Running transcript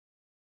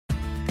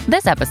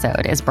This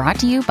episode is brought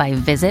to you by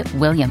Visit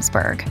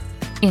Williamsburg.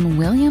 In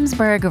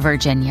Williamsburg,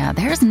 Virginia,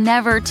 there's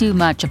never too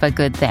much of a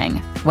good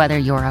thing. Whether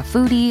you're a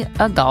foodie,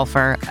 a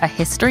golfer, a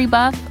history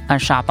buff, a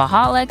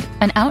shopaholic,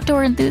 an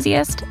outdoor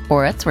enthusiast,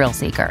 or a thrill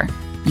seeker,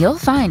 you'll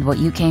find what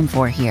you came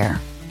for here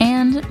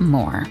and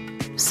more.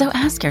 So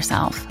ask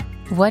yourself,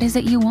 what is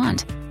it you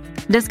want?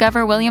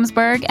 Discover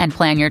Williamsburg and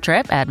plan your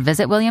trip at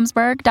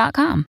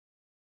visitwilliamsburg.com.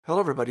 Hello,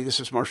 everybody.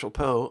 This is Marshall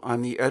Poe.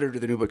 I'm the editor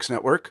of the New Books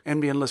Network.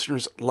 NBN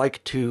listeners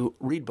like to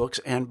read books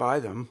and buy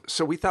them.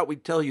 So we thought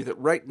we'd tell you that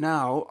right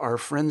now, our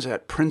friends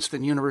at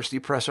Princeton University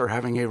Press are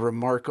having a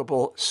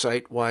remarkable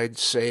site-wide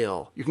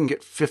sale. You can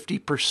get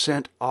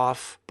 50%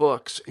 off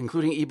books,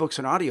 including ebooks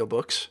and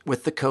audiobooks,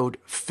 with the code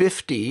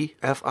 50,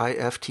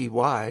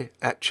 F-I-F-T-Y,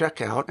 at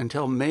checkout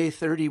until May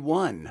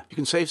 31. You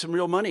can save some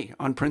real money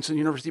on Princeton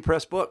University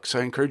Press books.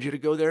 I encourage you to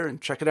go there and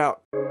check it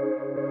out.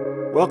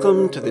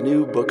 Welcome to the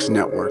New Books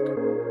Network.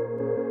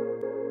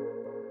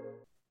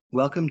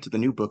 Welcome to the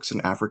New Books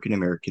in African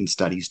American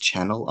Studies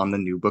channel on the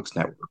New Books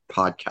Network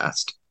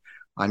podcast.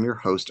 I'm your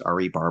host,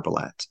 Ari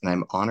Barbalat, and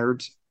I'm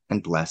honored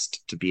and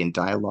blessed to be in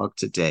dialogue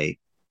today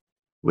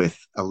with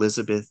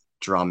Elizabeth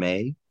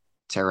Dramé,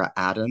 Tara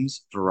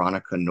Adams,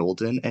 Veronica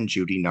Nolden, and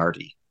Judy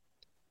Nardi.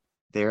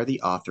 They are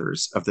the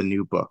authors of the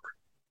new book,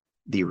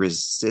 The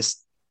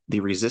Resistance,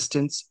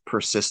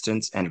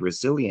 Persistence, and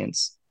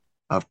Resilience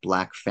of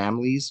Black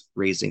Families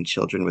Raising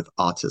Children with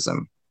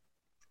Autism,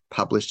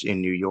 published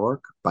in New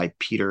York by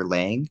Peter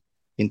Lang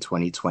in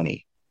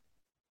 2020.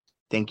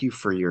 Thank you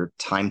for your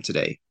time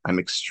today. I'm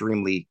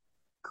extremely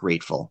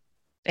grateful.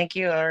 Thank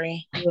you,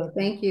 Ari. Well,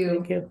 thank you.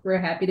 Thank you.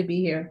 We're happy to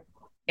be here.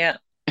 Yeah.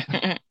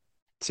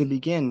 To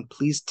begin,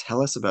 please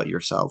tell us about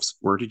yourselves.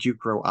 Where did you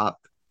grow up?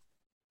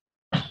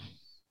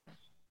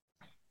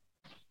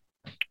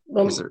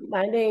 Well,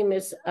 my name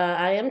is,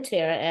 I am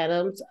Tara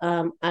Adams.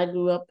 I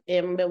grew up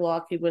in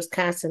Milwaukee,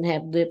 Wisconsin,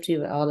 have lived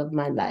here all of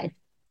my life.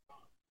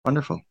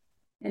 Wonderful.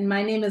 And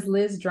my name is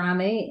Liz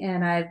Dramé,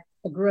 and I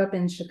grew up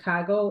in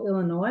Chicago,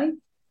 Illinois,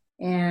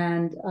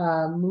 and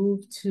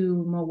moved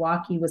to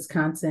Milwaukee,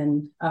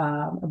 Wisconsin,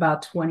 a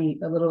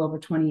little over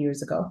 20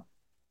 years ago.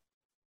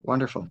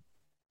 Wonderful.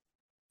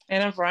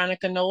 And I'm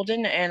Veronica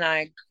Nolden, and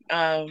I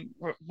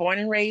born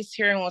and raised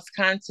here in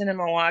Wisconsin and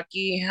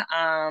Milwaukee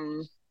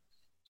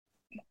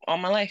all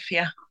my life,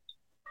 yeah.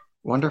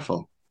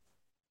 Wonderful.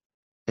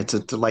 It's a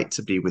delight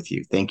to be with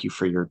you. Thank you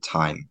for your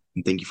time,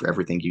 and thank you for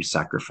everything you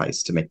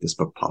sacrificed to make this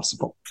book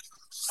possible.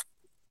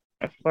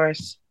 Of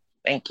course.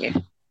 Thank you.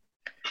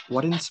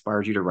 What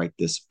inspired you to write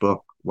this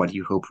book? What do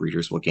you hope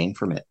readers will gain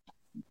from it?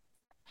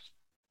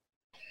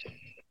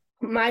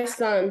 My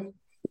son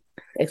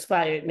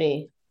inspired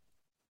me.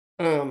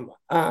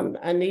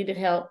 I needed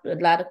help. A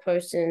lot of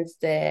persons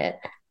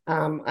that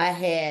I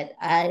had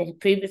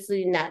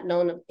previously not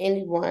known of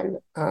anyone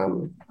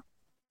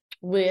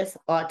with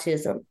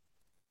autism.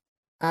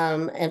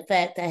 In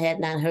fact, I had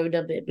not heard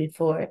of it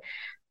before.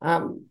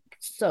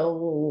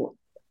 So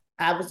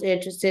I was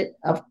interested,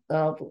 of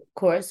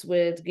course,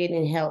 with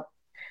getting help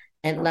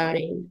and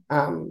learning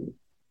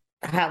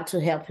how to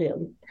help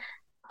him.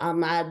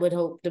 I would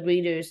hope the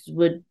readers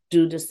would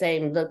do the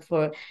same, look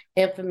for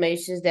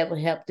information that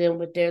would help them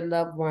with their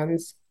loved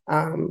ones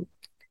and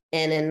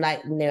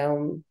enlighten their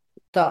own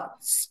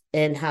thoughts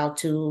and how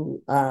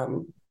to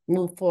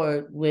move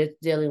forward with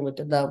dealing with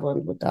the loved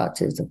one with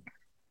autism.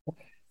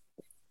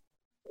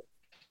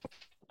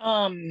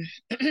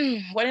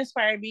 What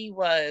inspired me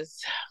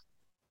was,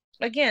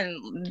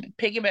 again,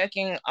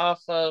 piggybacking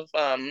off of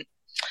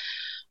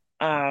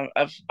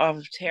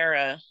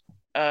Tara.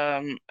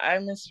 I'm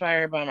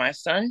inspired by my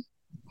son,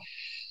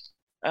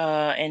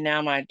 and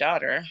now my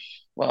daughter.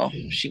 Well,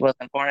 she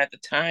wasn't born at the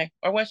time,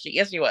 or was she?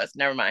 Yes, she was.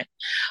 Never mind.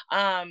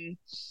 I'm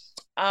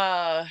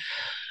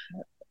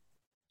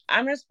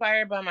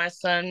inspired by my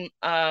son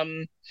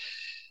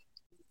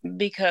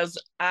because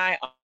I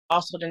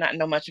also did not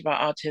know much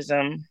about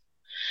autism.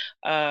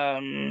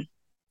 And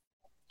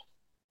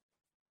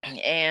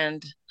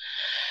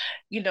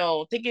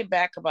thinking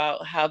back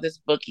about how this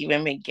book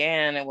even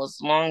began, it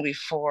was long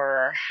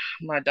before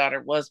my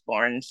daughter was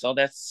born. So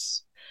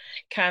that's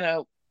kind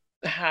of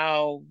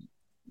how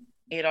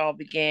it all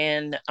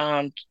began.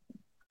 And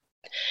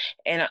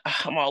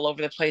I'm all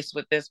over the place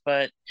with this,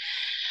 but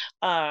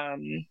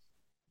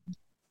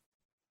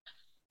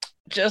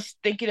just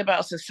thinking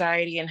about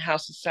society and how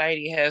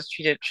society has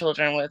treated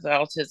children with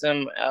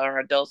autism or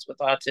adults with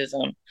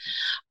autism,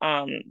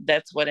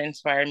 that's what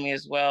inspired me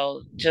as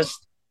well.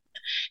 Just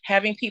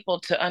having people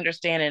to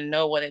understand and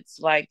know what it's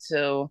like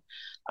to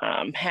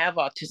have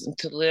autism,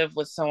 to live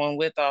with someone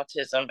with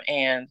autism,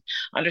 and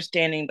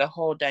understanding the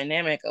whole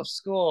dynamic of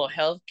school,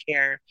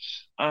 healthcare,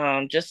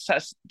 just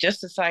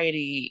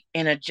society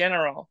in a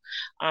general,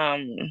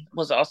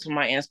 was also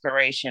my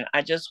inspiration.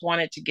 I just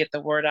wanted to get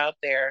the word out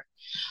there.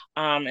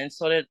 And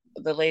so that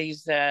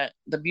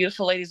the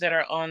beautiful ladies that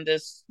are on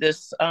this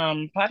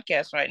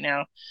podcast right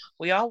now,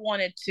 we all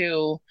wanted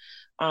to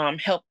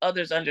help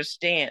others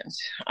understand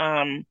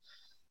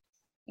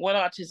what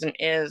autism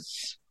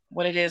is,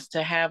 what it is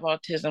to have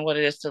autism, what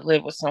it is to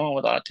live with someone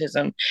with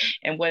autism,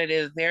 and what it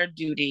is their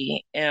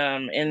duty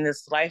in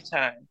this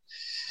lifetime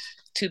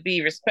to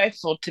be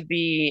respectful, to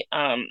be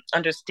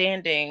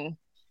understanding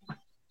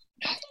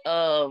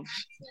of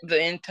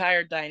the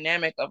entire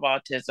dynamic of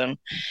autism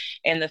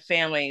and the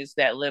families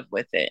that live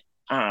with it.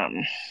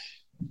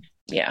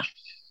 Yeah.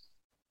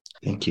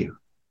 Thank you.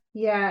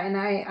 Yeah, and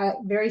I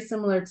very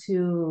similar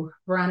to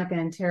Veronica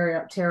and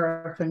Tara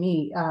for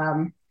me.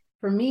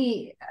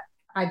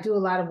 I do a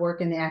lot of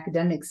work in the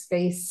academic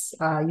space,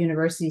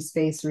 university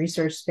space,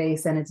 research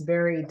space, and it's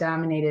very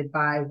dominated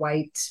by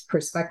white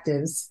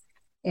perspectives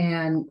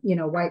and,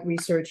 white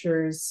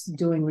researchers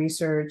doing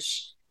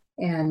research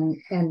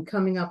and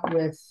coming up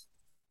with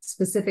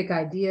specific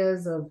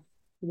ideas of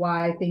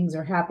why things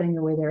are happening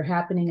the way they're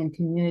happening in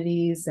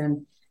communities,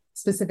 and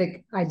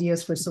specific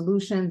ideas for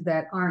solutions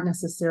that aren't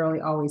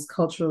necessarily always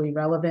culturally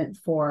relevant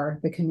for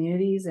the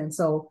communities. And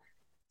so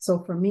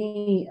for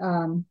me,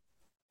 and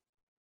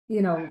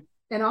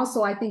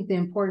also I think the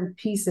important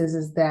piece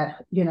is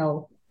that,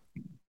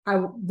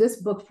 this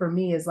book for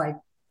me is like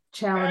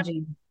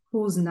challenging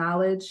whose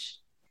knowledge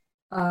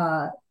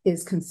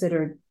is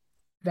considered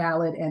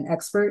valid and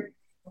expert,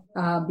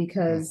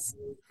 because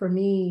for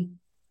me,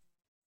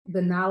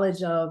 the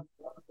knowledge of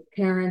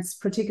parents,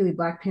 particularly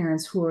Black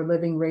parents who are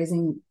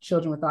raising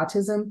children with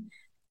autism,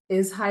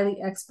 is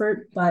highly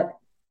expert. But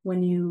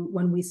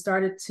when we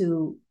started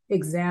to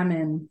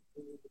examine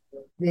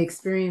the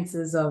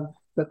experiences of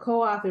the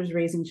co-authors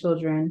raising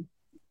children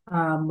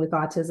with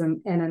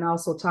autism, and then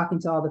also talking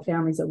to all the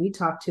families that we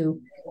talked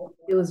to,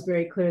 it was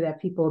very clear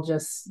that people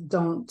just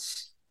don't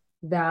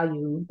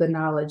value the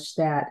knowledge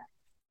that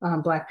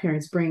Black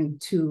parents bring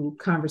to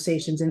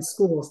conversations in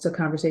schools, to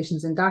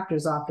conversations in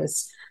doctor's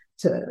office,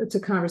 to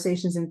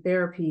conversations in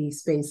therapy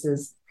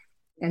spaces.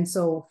 And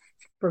so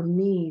for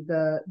me,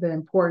 the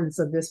importance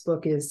of this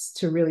book is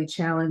to really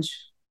challenge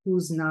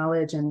whose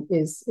knowledge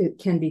it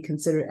can be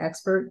considered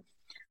expert.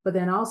 But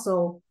then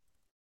also,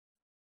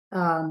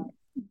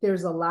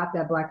 there's a lot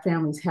that Black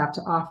families have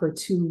to offer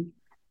to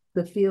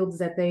the fields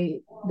that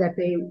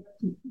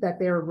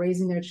they're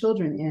raising their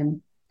children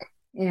in.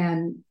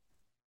 And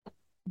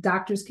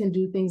doctors can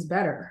do things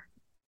better.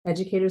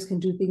 Educators can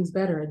do things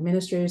better.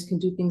 Administrators can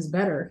do things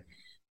better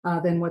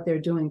than what they're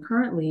doing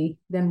currently,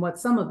 than what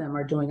some of them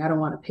are doing. I don't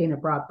want to paint a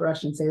broad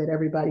brush and say that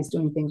everybody's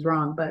doing things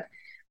wrong, but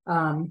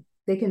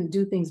they can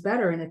do things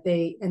better. And if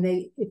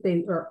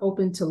they are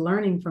open to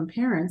learning from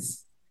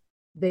parents,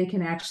 they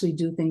can actually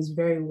do things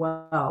very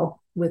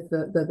well with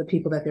the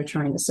people that they're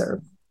trying to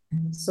serve.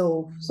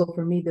 So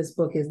for me, this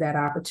book is that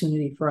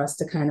opportunity for us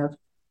to kind of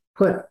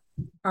put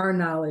our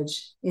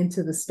knowledge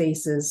into the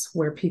spaces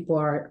where people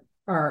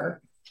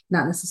are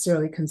not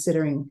necessarily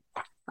considering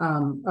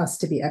us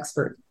to be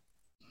expert.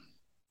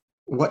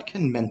 What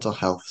can mental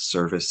health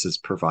services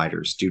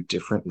providers do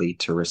differently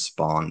to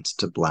respond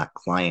to Black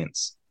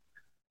clients?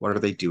 What are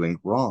they doing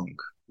wrong?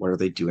 What are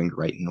they doing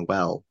right and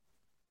well?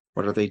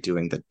 What are they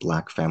doing that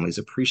Black families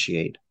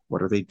appreciate?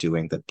 What are they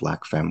doing that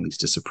Black families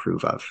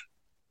disapprove of?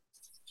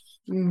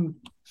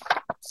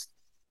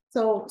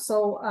 So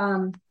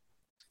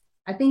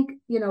I think,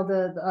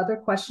 the other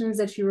questions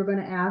that you were going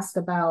to ask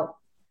about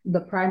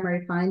the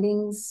primary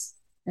findings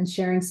and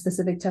sharing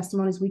specific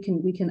testimonies, we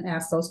can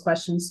ask those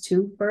questions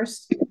too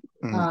first.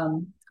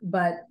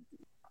 But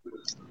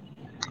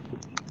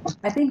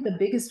I think the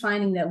biggest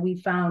finding that we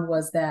found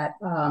was that,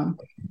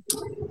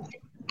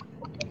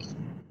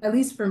 at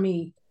least for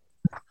me,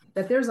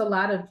 that there's a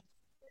lot of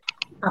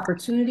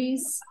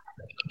opportunities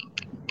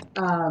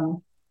to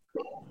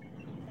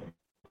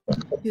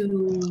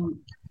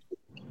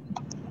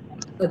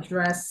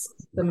address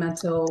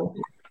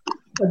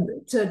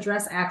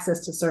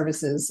access to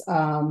services,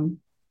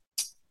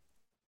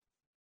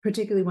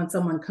 particularly when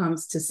someone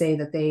comes to say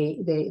that they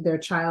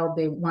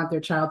want their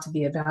child to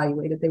be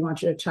evaluated, they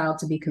want their child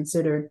to be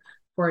considered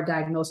for a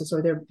diagnosis,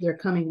 or they're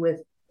coming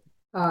with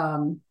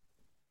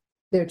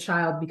their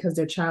child because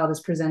their child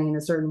is presenting in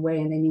a certain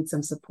way and they need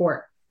some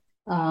support.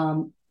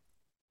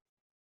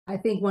 I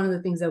think one of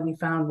the things that we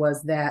found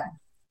was that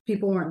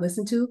people weren't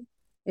listened to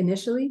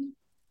initially,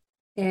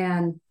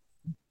 and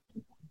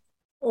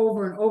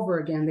over and over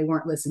again, they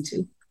weren't listened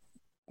to.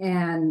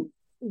 And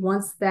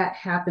once that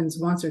happens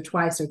once or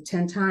twice or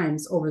 10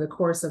 times over the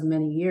course of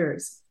many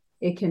years,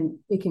 it can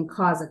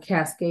cause a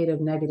cascade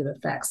of negative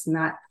effects,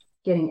 not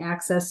getting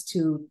access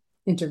to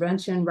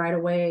intervention right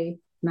away,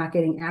 not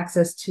getting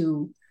access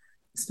to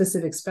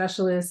specific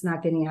specialists,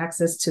 not getting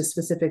access to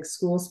specific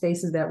school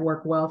spaces that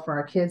work well for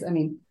our kids. I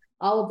mean,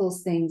 all of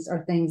those things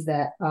are things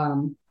that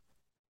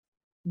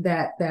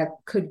that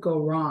could go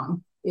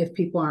wrong if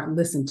people aren't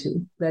listened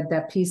to.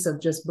 That piece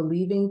of just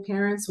believing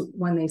parents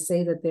when they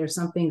say that there's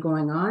something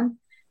going on,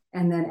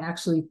 and then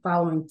actually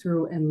following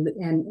through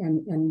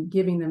and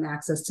giving them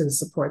access to the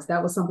supports.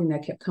 That was something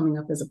that kept coming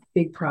up as a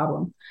big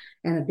problem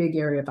and a big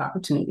area of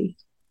opportunity.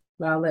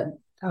 But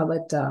I'll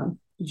let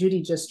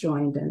Judy just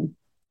joined, and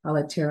I'll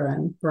let Tara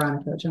and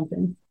Veronica jump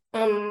in.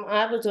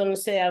 I was going to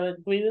say I would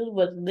agree with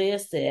what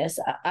Liz says.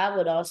 I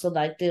would also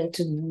like them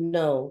to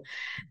know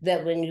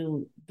that when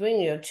you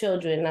bring your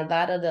children, a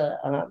lot of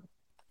the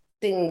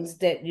things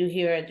that you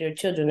hear at your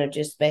children are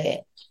just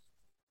bad.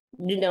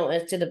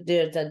 Instead of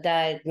there's a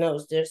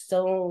diagnosis, there's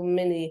so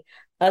many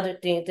other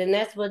things, and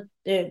that's what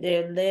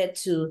they're led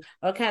to,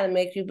 or kind of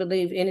make you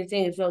believe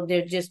anything is wrong.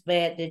 They're just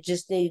bad. They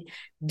just need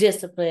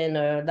discipline,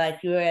 or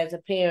like you as a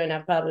parent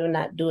are probably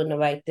not doing the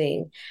right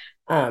thing.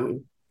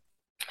 Um,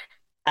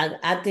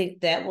 I think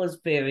that was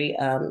very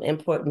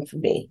important for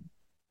me.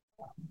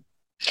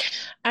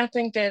 I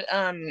think that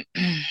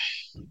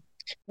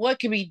what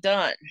can be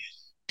done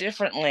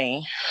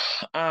differently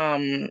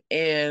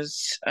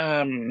is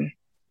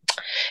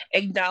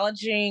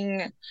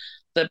acknowledging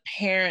the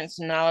parents'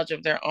 knowledge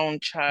of their own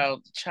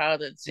child, the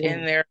child that's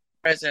in their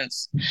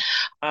presence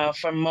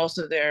for most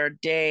of their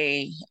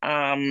day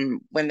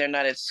when they're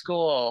not at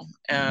school.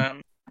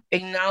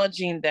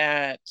 Acknowledging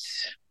that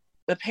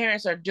the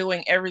parents are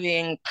doing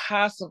everything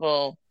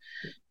possible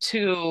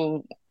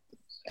to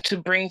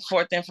bring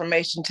forth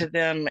information to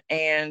them,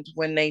 and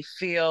when they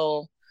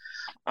feel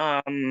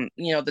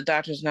the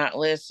doctor's not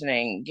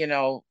listening,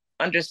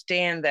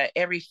 understand that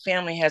every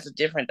family has a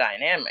different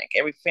dynamic.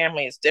 Every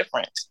family is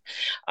different.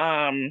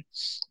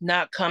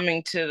 Not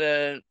coming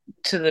to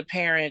the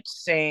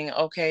parents saying,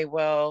 okay,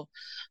 well,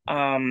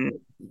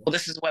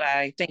 this is what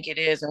I think it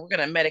is, and we're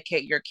going to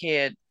medicate your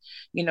kid,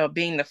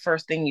 being the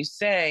first thing you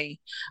say.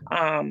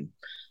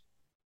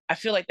 I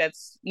feel like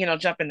that's,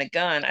 jumping the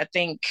gun. I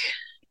think,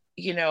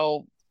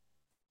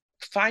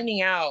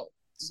 finding out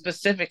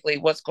specifically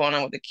what's going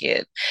on with the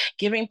kid,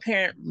 giving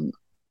parent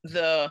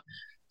the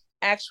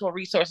actual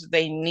resources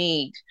they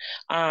need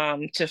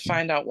to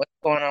find out what's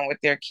going on with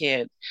their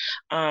kid,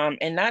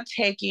 and not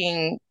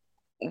taking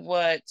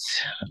what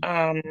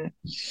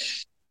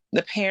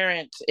the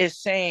parent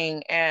is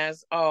saying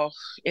as, oh,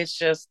 it's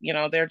just,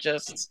 they're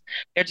just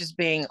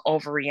being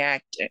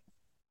overreacting.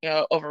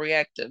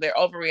 Overreactive. They're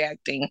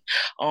overreacting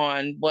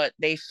on what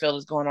they feel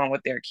is going on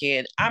with their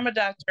kid. I'm a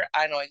doctor.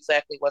 I know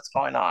exactly what's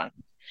going on.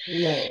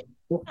 Yeah.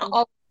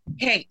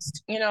 Case,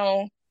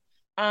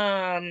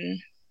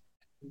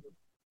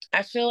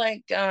 I feel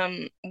like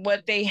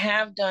what they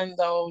have done,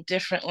 though,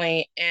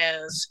 differently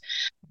is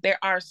there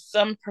are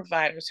some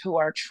providers who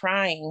are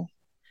trying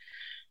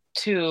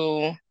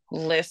to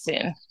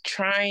listen,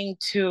 trying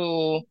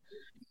to,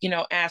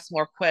 ask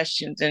more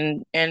questions,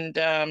 and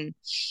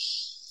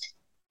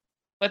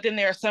but then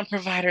there are some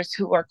providers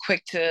who are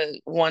quick to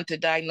want to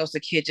diagnose a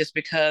kid just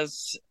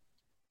because,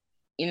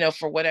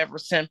 for whatever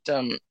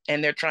symptom,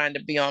 and they're trying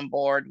to be on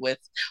board with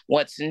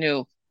what's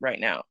new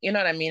right now. You know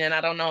what I mean? And I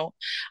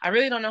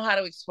really don't know how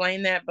to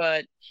explain that,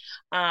 but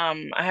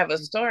I have a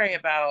story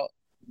about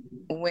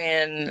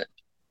when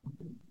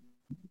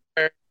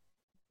I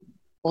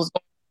was going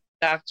to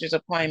the doctor's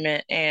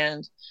appointment,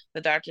 and the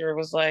doctor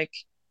was like,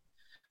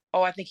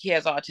 oh, I think he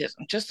has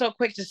autism. Just so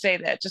quick to say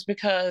that, just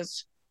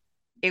because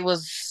it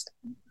was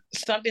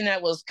something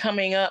that was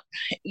coming up,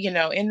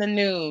 in the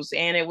news,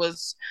 and it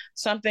was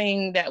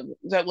something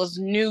that was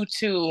new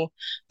to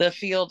the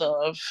field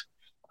of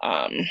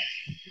the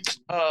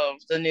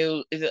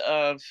new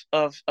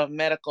of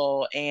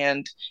medical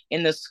and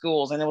in the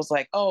schools. And it was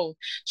like, oh,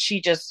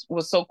 she just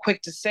was so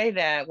quick to say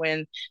that,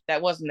 when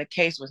that wasn't the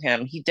case with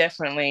him. He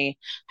definitely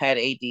had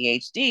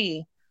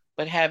ADHD,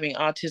 but having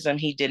autism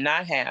he did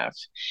not have.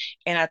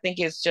 And I think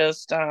it's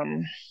just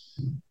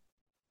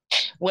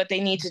what they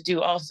need to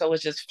do also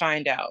is just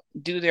find out,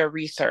 do their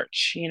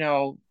research,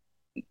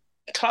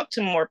 talk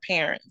to more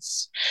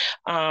parents,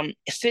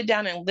 sit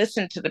down and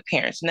listen to the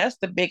parents. And that's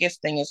the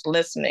biggest thing, is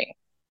listening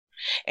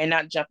and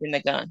not jumping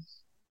the gun.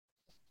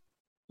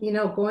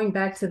 Going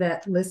back to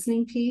that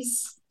listening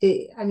piece,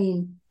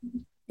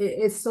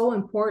 it's so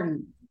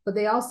important, but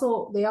they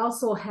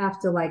also have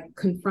to like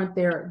confront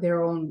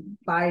their own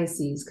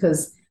biases,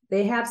 because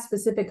they have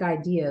specific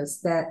ideas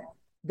that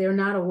they're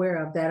not aware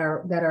of that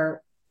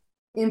are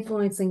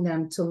influencing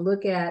them to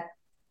look at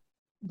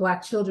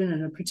Black children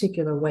in a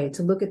particular way,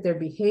 to look at their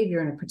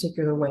behavior in a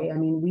particular way. I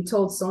mean, we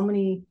told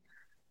stories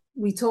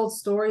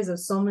of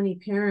so many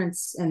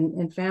parents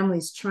and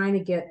families trying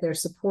to get their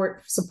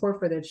support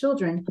for their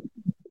children,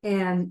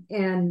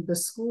 and the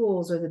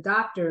schools or the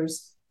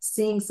doctors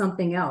seeing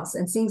something else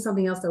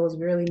that was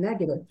really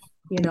negative.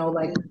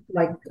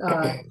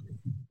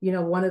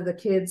 One of the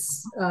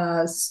kids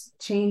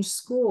changed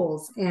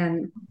schools,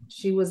 and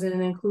she was in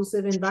an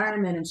inclusive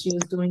environment and she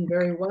was doing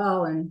very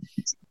well. And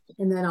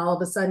then all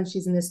of a sudden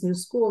she's in this new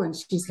school and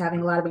she's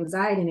having a lot of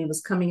anxiety, and it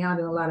was coming out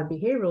in a lot of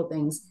behavioral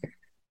things.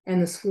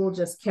 And the school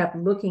just kept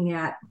looking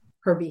at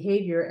her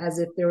behavior as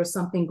if there was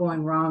something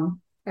going wrong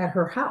at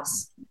her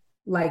house,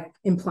 like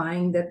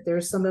implying that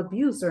there's some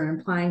abuse or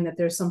implying that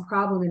there's some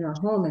problem in her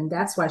home. And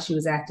that's why she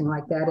was acting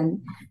like that.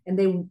 And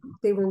they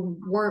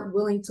weren't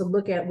willing to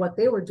look at what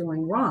they were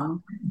doing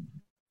wrong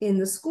in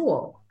the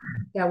school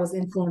that was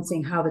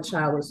influencing how the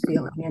child was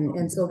feeling.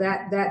 And so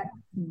that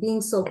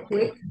being so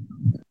quick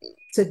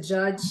to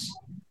judge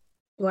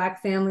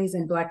Black families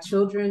and Black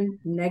children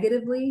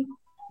negatively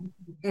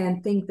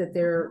and think that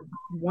they're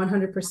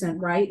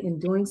 100% right in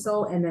doing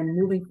so, and then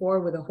moving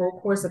forward with a whole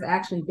course of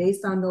action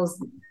based on those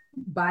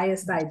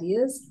biased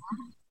ideas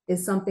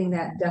is something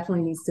that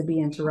definitely needs to be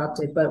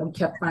interrupted. But we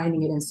kept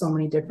finding it in so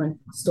many different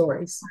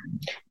stories.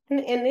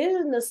 And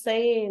isn't the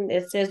saying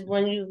that says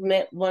when you've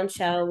met one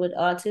child with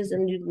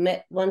autism, you've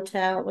met one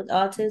child with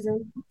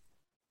autism?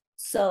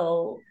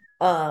 So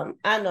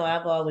I know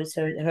I've always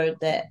heard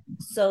that.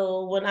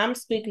 So when I'm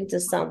speaking to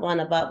someone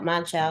about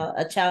my child,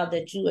 a child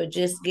that you are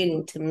just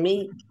getting to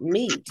meet,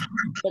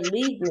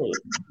 believe me,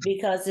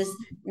 because it's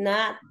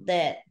not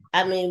that.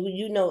 I mean,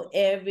 you know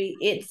every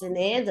its and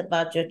ends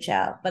about your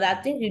child, but I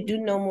think you do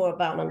know more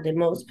about them than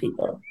most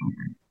people.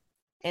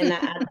 And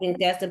I think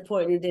that's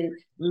important than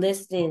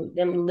listening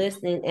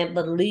and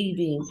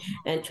believing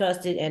and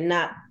trusting and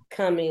not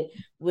coming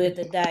with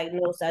a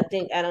diagnosis. I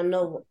think, I don't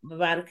know,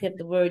 Veronica, if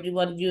the word you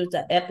want to use,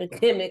 the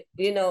epidemic,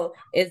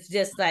 it's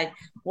just like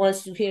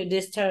once you hear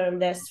this term,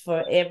 that's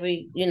for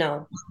every,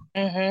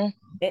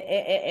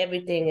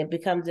 everything, it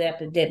becomes an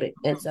epidemic.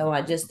 And so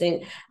I just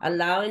think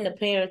allowing the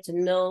parent to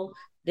know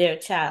their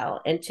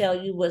child and tell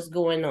you what's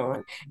going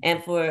on,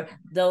 and for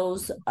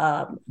those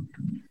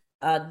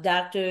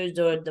doctors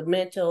or the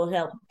mental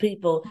health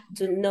people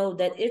to know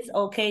that it's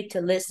okay to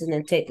listen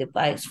and take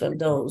advice from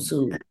those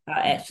who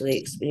are actually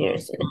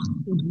experiencing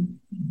it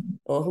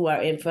or who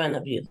are in front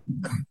of you.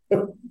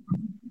 Thank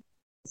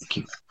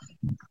you.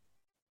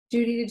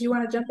 Judy, did you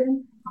want to jump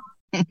in?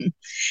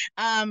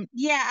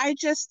 Yeah, I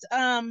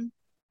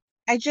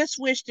just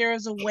wish there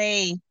was a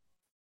way,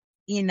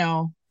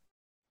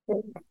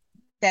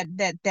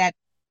 that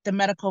the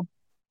medical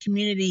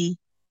community,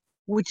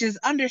 which is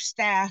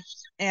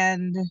understaffed,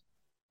 and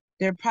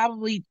they're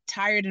probably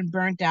tired and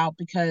burnt out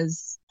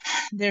because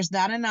there's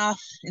not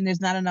enough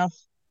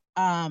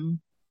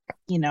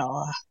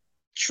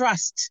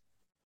trust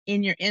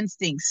in your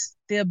instincts,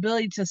 the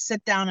ability to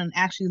sit down and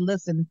actually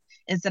listen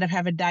instead of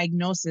have a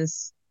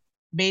diagnosis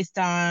based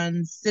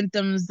on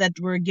symptoms that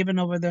were given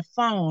over the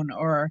phone,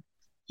 or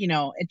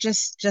it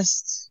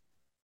just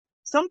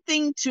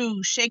something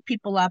to shake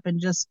people up and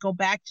just go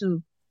back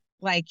to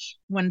like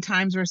when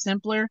times were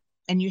simpler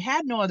and you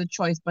had no other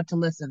choice but to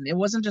listen. It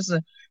wasn't just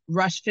a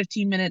rush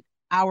 15-minute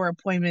hour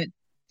appointment,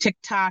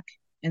 TikTok,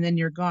 and then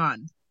you're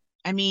gone.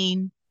 I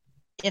mean,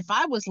 if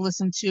I was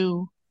listened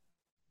to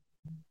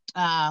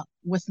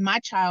with my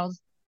child,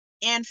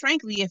 and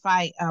frankly, if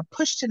I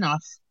pushed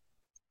enough,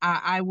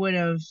 I would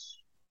have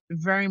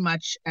very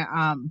much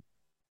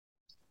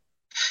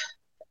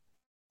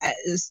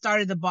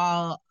started the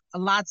ball a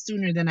lot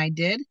sooner than I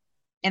did.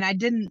 And I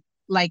didn't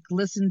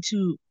listen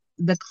to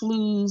the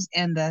clues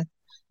and the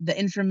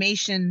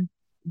information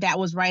that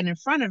was right in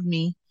front of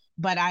me,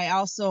 but I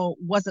also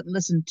wasn't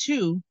listened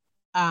to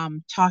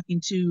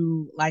talking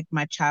to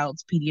my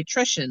child's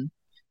pediatrician.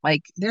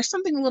 There's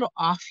something a little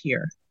off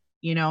here,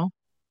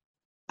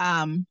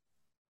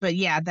 but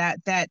yeah,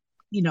 that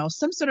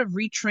some sort of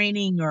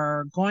retraining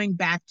or going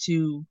back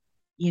to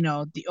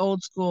the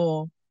old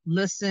school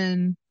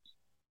listen,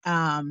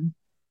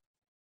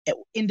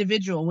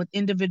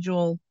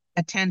 individual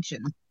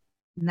attention,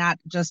 not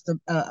just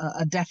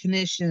a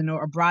definition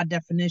or a broad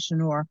definition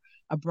or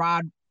a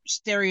broad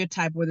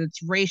stereotype, whether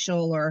it's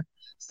racial or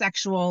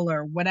sexual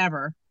or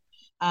whatever,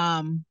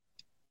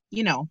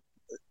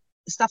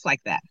 stuff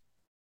like that.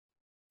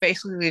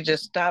 Basically,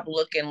 just stop,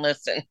 look, and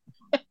listen.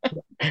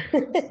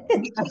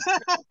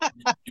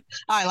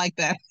 I like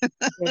that.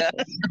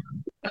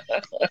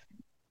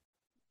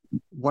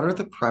 What are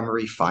the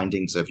primary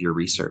findings of your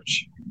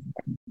research?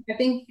 I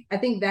think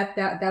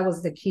that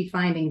was the key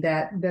finding,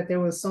 that there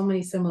was so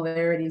many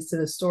similarities to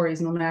the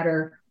stories, no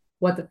matter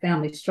what the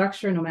family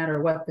structure, no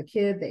matter what the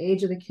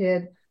age of the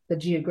kid, the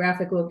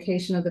geographic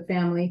location of the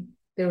family.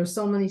 There were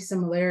so many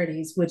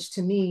similarities, which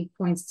to me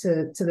points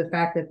to the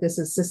fact that this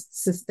is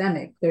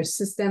systemic. There's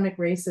systemic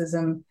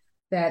racism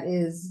that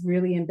is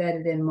really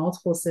embedded in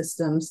multiple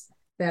systems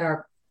that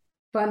are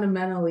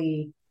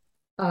fundamentally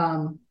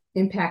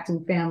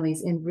impacting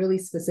families in really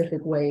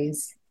specific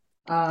ways.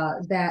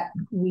 That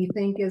we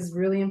think is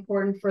really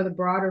important for the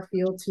broader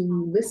field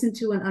to listen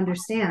to and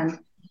understand,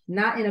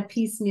 not in a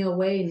piecemeal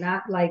way,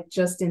 not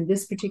just in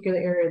this particular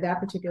area, that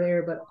particular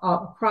area, but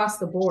across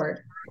the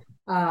board.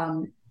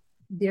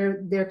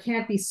 There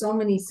can't be so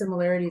many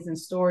similarities and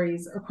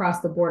stories across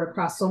the board,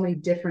 across so many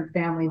different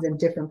families and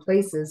different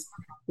places,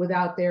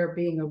 without there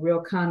being a real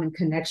common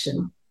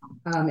connection.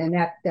 And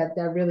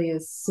that really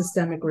is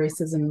systemic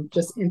racism,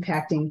 just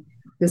impacting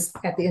this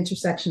at the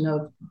intersection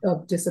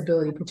of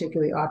disability,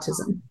 particularly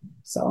autism.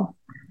 So,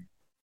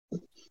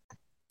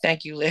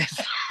 thank you, Liz.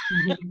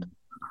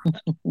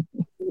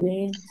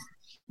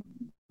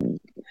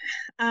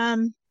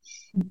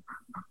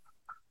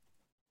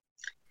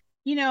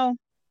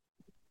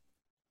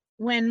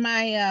 When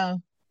my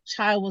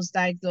child was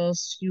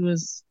diagnosed, she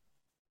was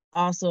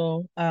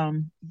also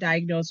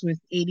diagnosed with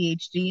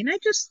ADHD, and I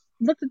just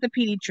looked at the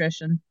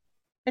pediatrician.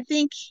 I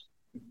think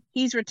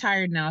he's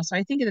retired now, so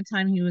I think at the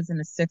time he was in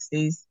his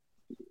 60s.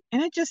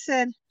 And I just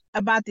said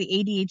about the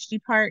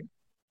ADHD part,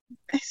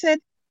 I said,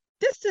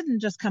 this didn't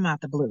just come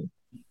out the blue.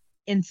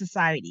 in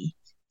society.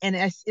 And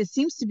it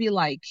seems to be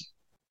like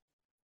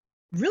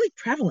really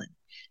prevalent.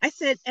 I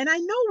said, and I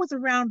know it was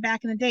around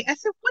back in the day. I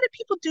said, what did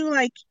people do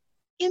like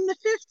in the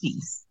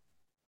 50s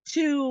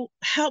to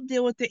help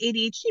deal with their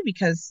ADHD?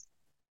 Because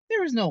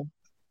there was no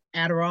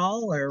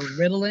Adderall or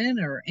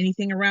Ritalin or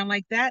anything around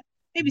like that.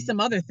 Maybe some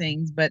other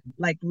things, but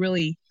like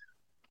really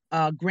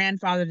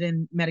grandfathered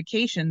in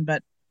medication.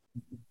 But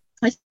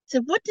I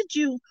said, what did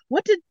you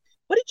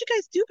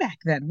guys do back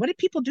then? What did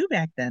people do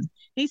back then? And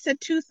he said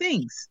two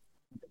things: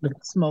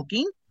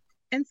 smoking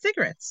and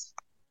cigarettes.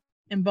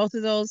 And both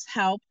of those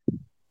help.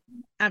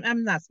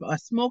 I'm not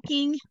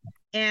smoking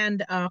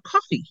and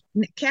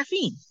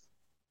caffeine.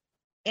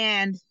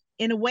 And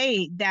in a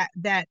way that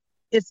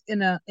it's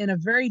in a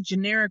very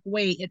generic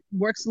way, it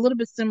works a little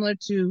bit similar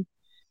to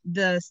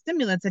the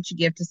stimulants that you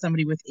give to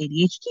somebody with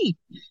ADHD.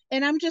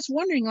 And I'm just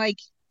wondering, like,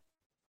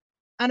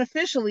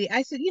 unofficially,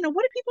 I said,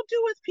 what did people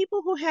do with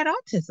people who had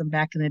autism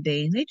back in the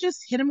day? And they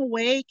just hid them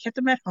away, kept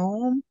them at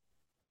home,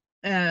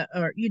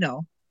 or.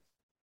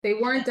 They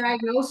weren't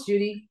diagnosed,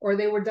 Judy, or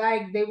they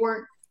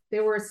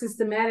were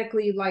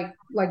systematically like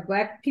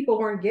Black people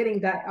weren't getting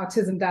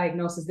autism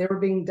diagnosis. They were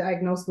being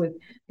diagnosed with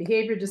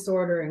behavior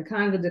disorder and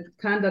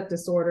conduct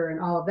disorder and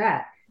all of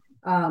that.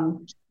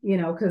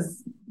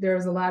 Because there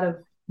was a lot of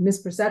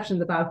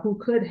misperceptions about who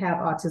could have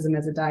autism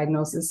as a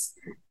diagnosis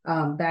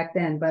back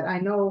then. But I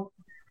know.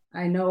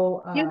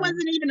 It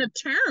wasn't even a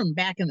term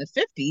back in the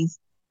 50s.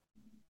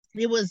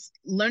 It was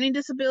learning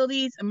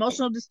disabilities,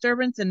 emotional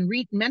disturbance, and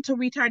mental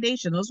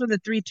retardation. Those were the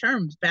three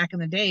terms back in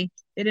the day.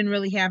 They didn't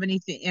really have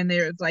anything, and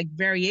there's like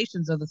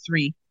variations of the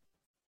three.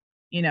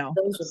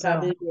 Those were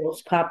probably the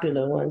most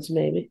popular ones,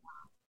 maybe.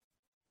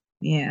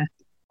 Yeah,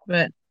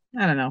 but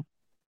I don't know.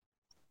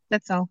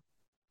 That's all.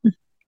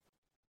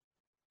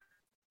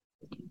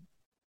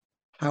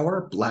 How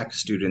are Black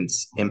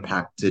students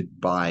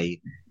impacted by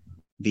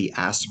the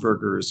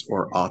Asperger's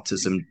or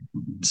autism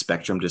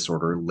spectrum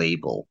disorder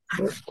label?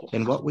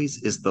 In what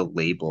ways is the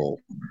label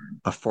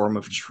a form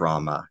of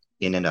trauma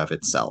in and of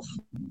itself?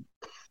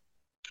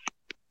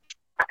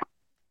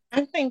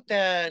 I think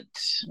that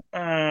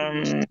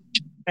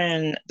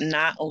and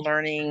not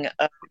learning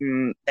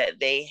that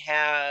they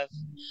have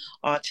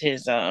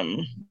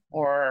autism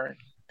or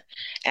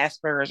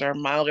Asperger's or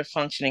milder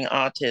functioning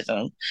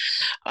autism,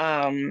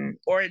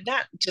 or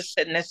not just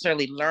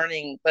necessarily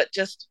learning, but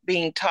just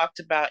being talked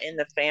about in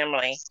the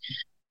family,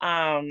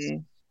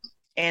 and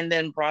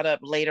then brought up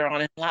later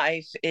on in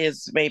life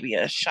is maybe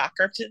a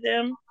shocker to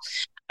them.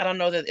 I don't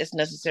know that it's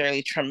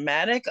necessarily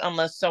traumatic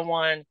unless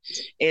someone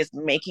is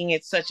making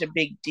it such a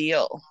big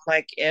deal.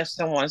 Like if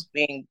someone's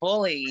being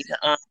bullied,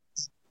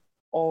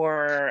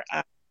 or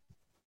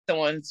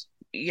someone's,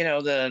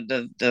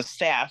 the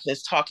staff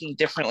is talking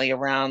differently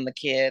around the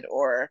kid,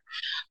 or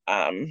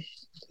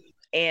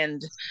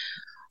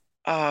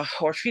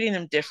treating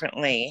them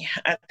differently.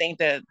 I think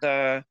that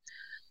the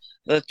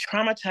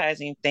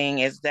traumatizing thing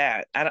is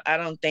that I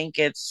don't think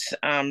it's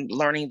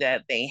learning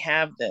that they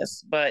have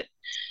this, but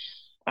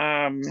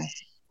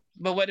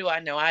what do I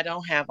know? I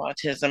don't have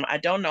autism. I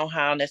don't know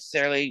how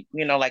necessarily,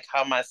 like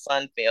how my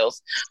son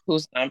feels,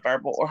 who's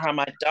nonverbal, or how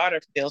my daughter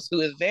feels,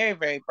 who is very,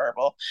 very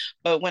verbal.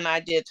 But when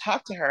I did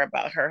talk to her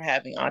about her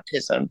having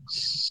autism,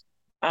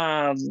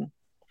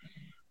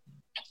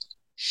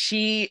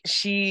 she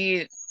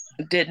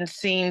didn't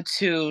seem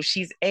to,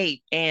 she's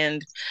 8,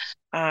 and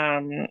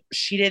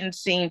she didn't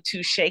seem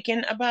too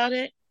shaken about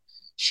it.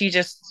 She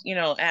just,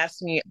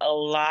 asked me a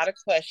lot of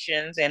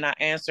questions, and I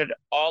answered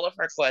all of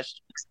her questions.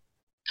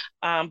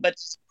 But,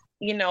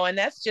 and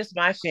that's just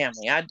my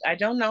family. I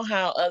don't know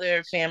how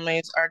other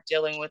families are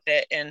dealing with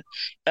it, and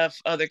if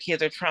other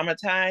kids are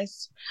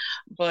traumatized,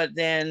 but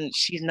then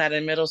she's not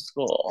in middle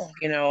school,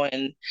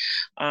 and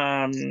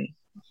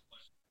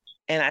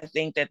I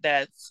think that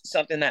that's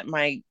something that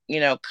might,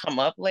 come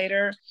up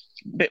later.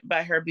 But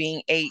by her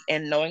being 8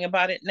 and knowing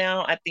about it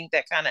now, I think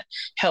that kind of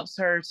helps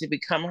her to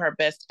become her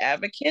best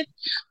advocate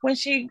when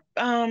she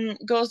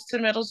goes to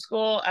middle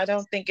school. I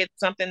don't think it's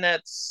something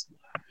that's,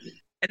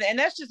 and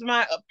that's just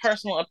my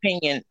personal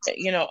opinion.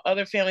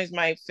 Other families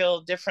might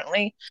feel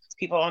differently.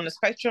 People on the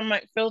spectrum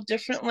might feel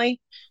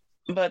differently,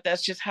 but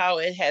that's just how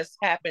it has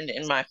happened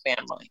in my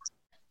family.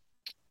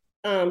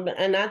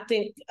 And I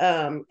think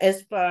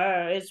as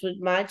far as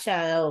with my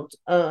child,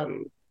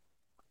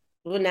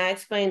 when I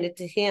explained it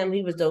to him,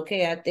 he was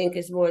okay. I think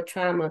it's more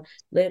trauma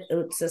lived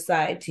with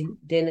society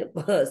than it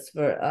was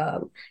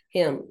for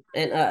him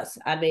and us.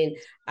 I mean,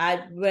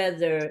 I'd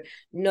rather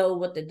know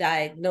what the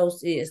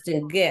diagnosis is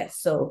than guess.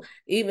 So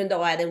even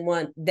though I didn't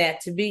want that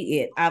to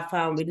be it, I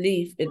found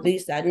relief. At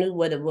least I knew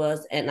what it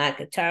was and I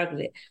could target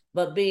it.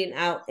 But being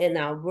out in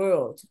our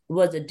world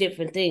was a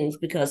different things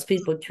because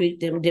people treat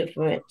them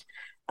different,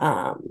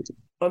 or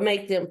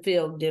make them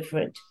feel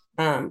different.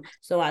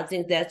 So I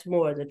think that's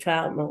more the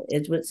trauma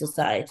is with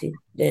society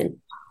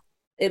than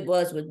it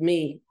was with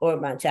me or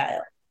my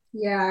child.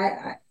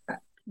 Yeah,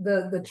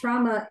 the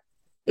trauma,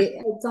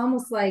 it's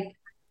almost like,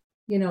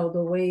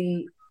 the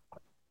way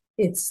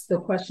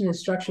the question is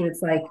structured,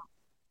 it's like,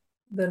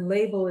 the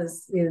label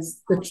is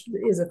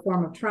a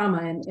form of trauma,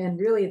 and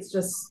really it's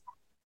just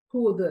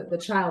who the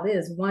child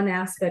is, one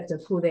aspect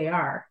of who they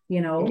are.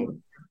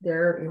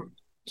 They're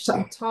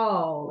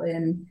tall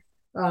and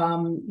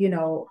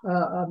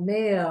a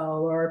male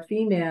or a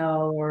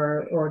female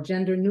or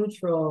gender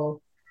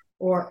neutral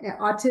or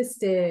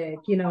autistic,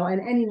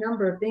 and any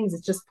number of things.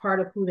 It's just part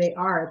of who they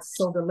are.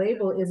 So the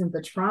label isn't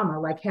the trauma.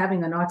 Like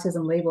having an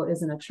autism label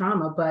isn't a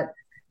trauma, but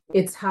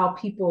it's how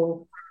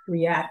people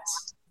react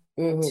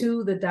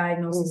to the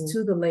diagnosis,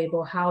 to the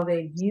label, how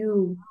they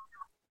view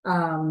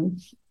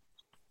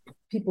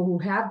people who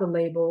have the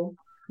label.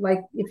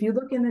 Like if you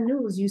look in the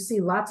news, you see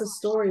lots of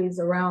stories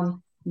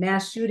around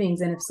mass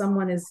shootings, and if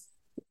someone is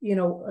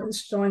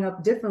showing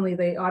up differently,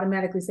 they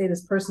automatically say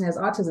this person has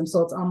autism.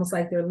 So it's almost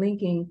like they're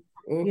linking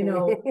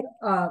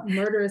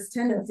murderous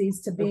tendencies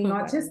to being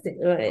autistic.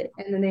 Right.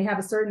 And then they have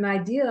a certain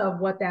idea of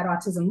what that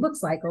autism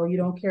looks like. Oh, you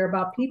don't care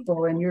about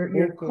people, and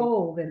you're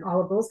cold, and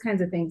all of those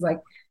kinds of things. Like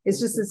it's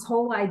just this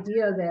whole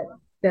idea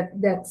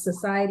that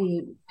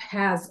society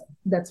has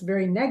that's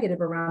very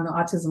negative around the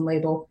autism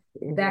label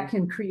that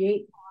can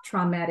create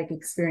traumatic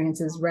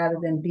experiences rather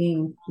than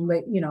being,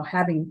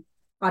 having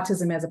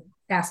autism as an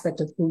aspect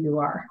of who you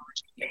are.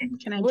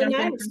 Can I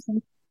jump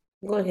in?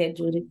 Go ahead,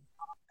 Judy.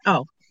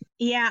 Oh,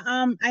 yeah.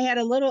 I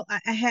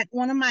had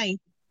one of my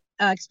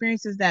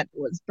experiences that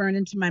was burned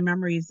into my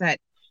memories that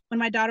when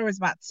my daughter was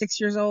about 6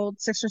 or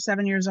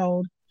 7 years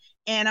old,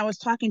 and I was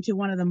talking to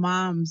one of the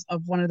moms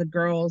of one of the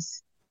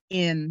girls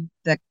in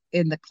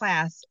the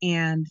class,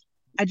 and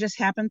I just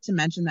happened to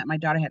mention that my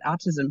daughter had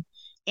autism,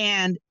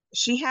 and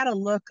she had a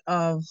look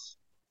of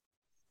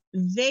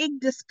vague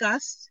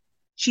disgust.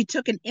 She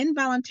took an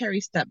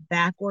involuntary step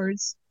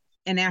backwards,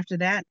 and after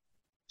that,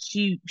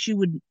 she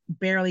would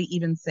barely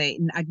even say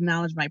and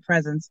acknowledge my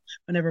presence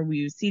whenever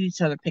we would see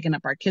each other picking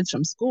up our kids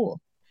from school.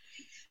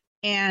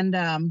 And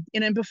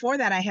then before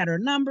that, I had her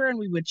number, and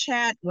we would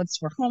chat. What's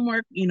for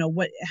homework?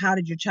 How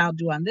did your child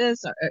do on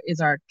this? Or is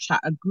our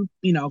child a group?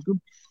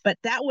 But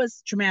that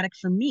was traumatic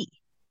for me.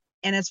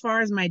 And as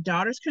far as my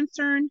daughter's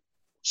concerned,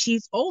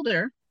 she's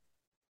older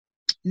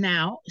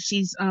now.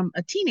 She's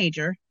a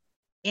teenager,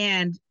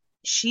 and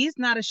she's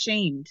not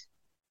ashamed.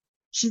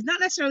 She's not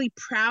necessarily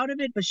proud of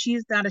it, but she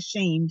is not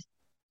ashamed.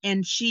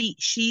 And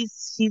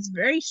she's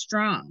very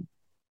strong,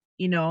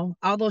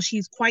 although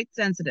she's quite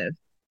sensitive.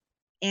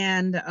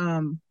 And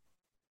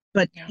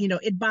but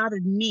it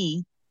bothered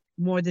me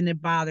more than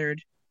it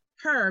bothered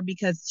her,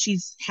 because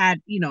she's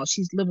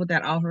lived with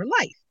that all her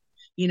life,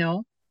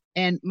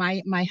 and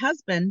my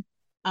husband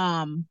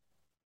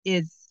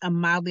is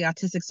mildly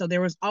autistic, so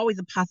there was always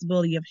a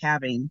possibility of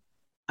having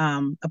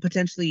a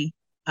potentially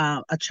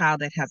a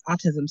child that has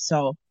autism.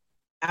 So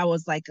I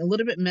was like a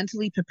little bit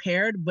mentally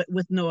prepared, but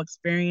with no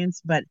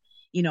experience. But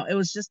it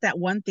was just that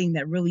one thing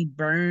that really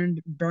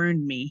burned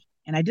me,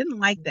 and I didn't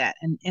like that.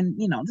 And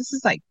this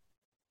is like,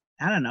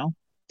 I don't know,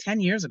 10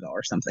 years ago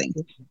or something,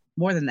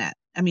 more than that.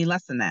 I mean,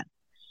 less than that.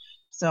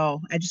 So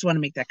I just want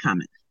to make that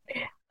comment.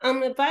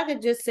 If I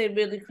could just say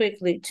really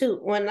quickly too,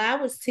 when I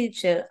was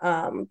teaching,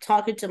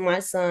 talking to my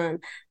son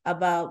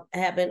about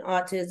having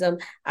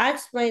autism, I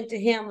explained to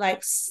him,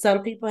 like,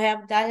 some people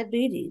have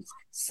diabetes,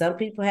 some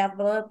people have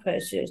blood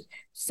pressures,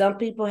 some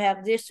people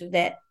have this or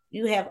that.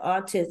 You have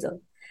autism.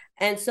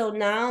 And so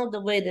now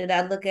the way that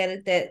I look at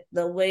it, that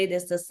the way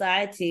that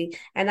society,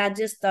 and I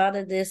just thought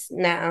of this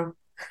now,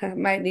 I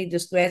might need to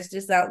scratch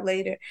this out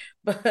later,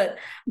 but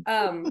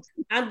I'm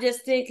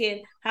just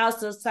thinking how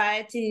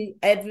society,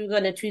 if you're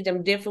going to treat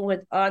them different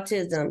with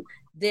autism,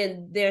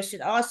 then there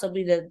should also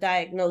be the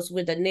diagnosed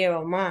with a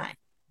narrow mind.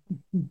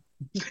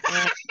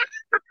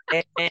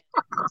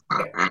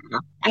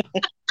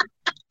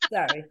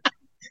 Sorry.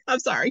 I'm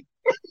sorry.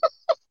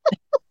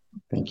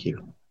 Thank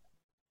you.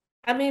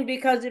 I mean,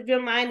 because if your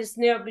mind is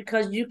narrow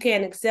because you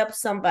can't accept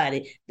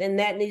somebody, then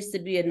that needs to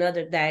be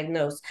another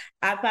diagnosis.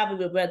 I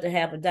probably would rather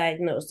have a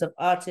diagnosis of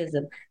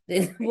autism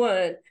than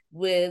one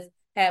with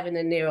having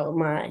a narrow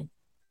mind.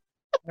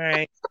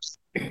 Right.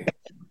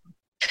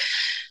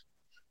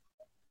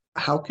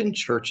 How can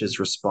churches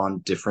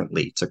respond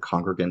differently to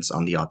congregants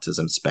on the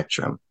autism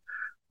spectrum?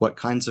 What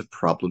kinds of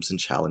problems and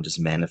challenges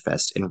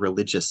manifest in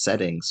religious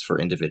settings for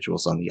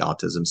individuals on the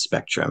autism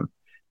spectrum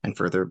and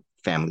for their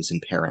families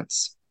and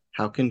parents?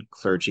 How can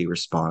clergy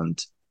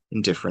respond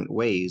in different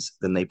ways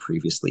than they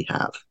previously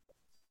have?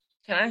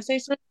 Can I say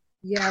something?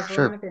 Yeah,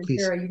 Veronica and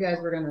Sarah, you guys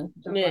were going to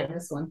jump on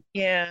this one.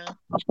 Yeah.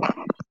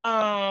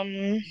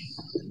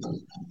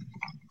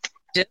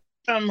 Just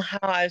from how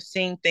I've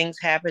seen things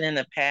happen in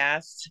the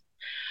past,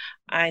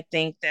 I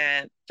think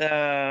that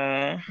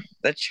the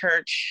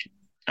church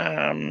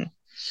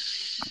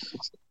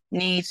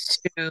needs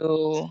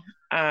to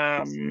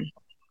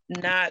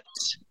not.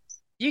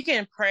 You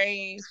can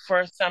pray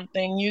for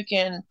something. You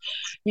can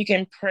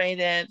pray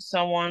that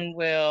someone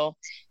will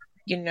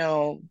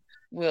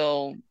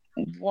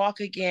walk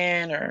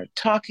again or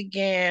talk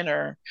again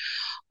or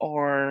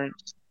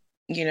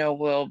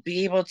will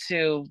be able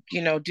to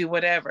do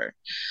whatever.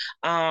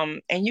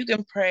 And you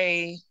can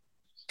pray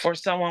for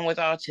someone with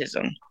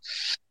autism.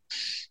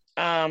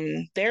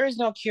 There is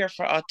no cure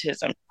for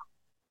autism,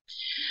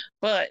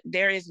 but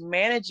there is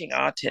managing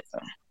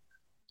autism.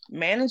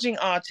 Managing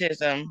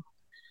autism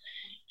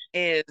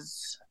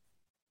is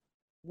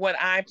what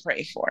I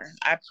pray for.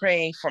 I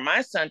pray for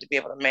my son to be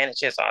able to manage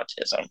his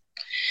autism.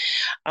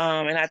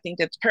 And I think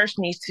that the church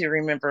needs to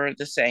remember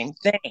the same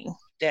thing,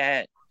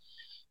 that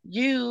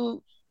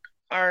you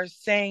are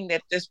saying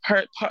that this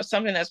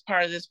something that's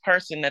part of this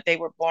person that they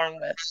were born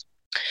with,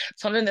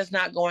 something that's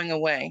not going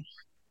away,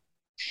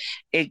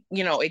 it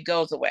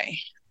goes away.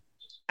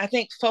 I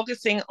think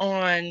focusing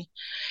on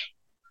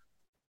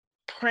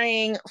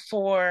praying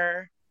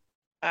for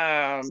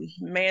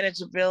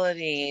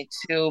manageability,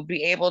 to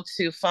be able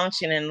to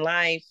function in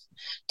life,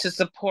 to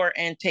support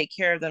and take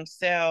care of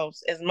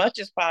themselves as much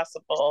as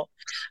possible,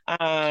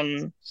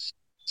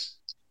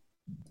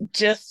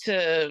 just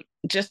to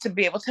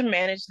be able to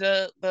manage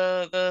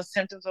the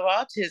symptoms of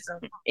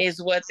autism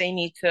is what they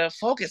need to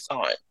focus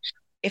on.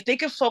 If they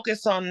could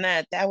focus on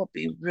that, that would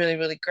be really,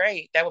 really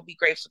great. That would be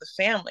great for the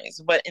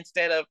families. But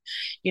instead of,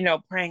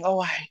 praying,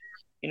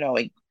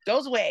 it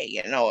goes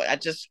away, I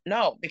just,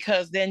 no,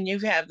 because then you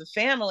have the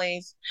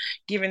families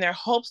giving their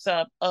hopes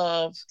up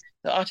of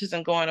the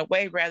autism going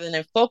away rather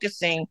than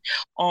focusing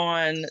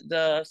on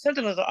the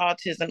symptoms of the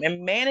autism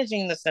and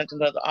managing the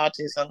symptoms of the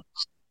autism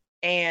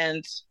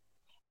and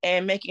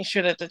making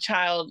sure that the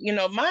child,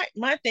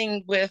 my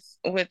thing with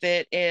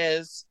it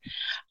is,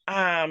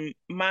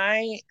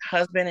 my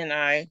husband and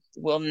I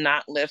will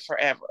not live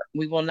forever.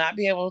 We will not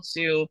be able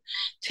to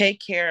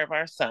take care of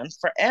our son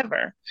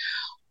forever.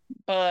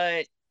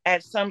 But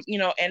at some,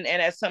 and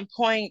at some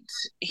point,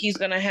 he's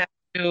going to have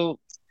to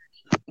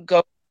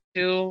go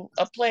to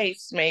a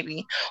place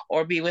maybe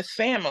or be with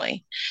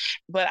family.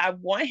 But I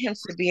want him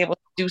to be able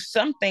to do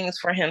some things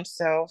for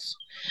himself.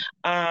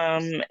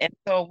 And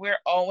so we're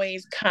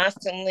always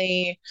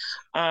constantly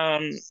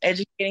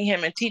educating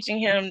him and teaching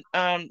him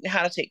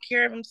how to take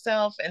care of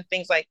himself and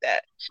things like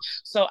that.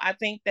 So I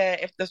think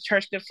that if the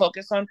church could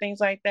focus on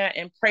things like that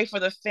and pray for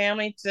the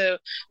family to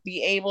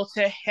be able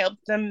to help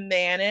them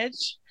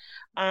manage,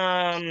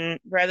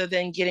 rather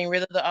than getting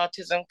rid of the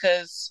autism,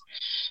 because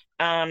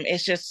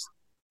it's just,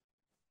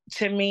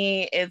 to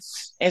me,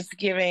 it's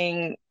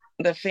giving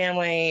the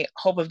family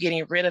hope of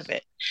getting rid of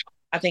it.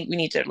 I think we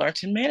need to learn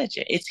to manage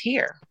it. It's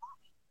here,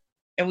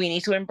 and we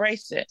need to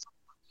embrace it.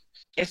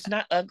 It's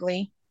not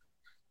ugly.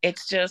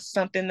 It's just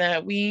something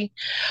that we,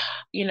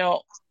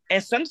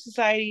 and some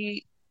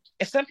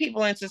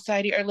people in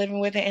society are living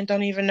with it and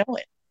don't even know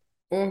it.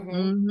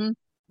 Mm-hmm.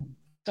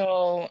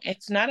 So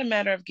it's not a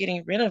matter of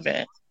getting rid of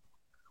it.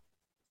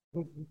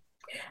 Mm-hmm.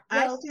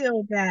 I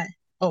feel that.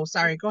 Oh,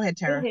 sorry. Go ahead,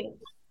 Tara.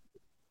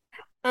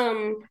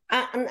 I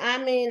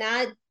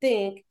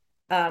think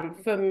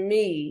for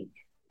me,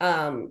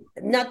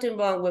 nothing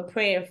wrong with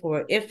praying for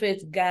it. If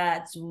it's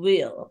God's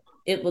will,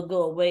 it will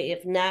go away.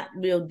 If not,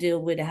 we'll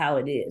deal with it how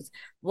it is.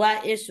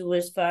 My issue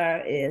as far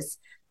as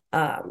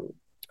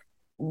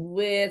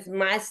with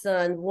my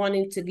son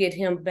wanting to get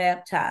him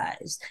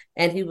baptized,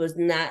 and he was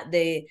not,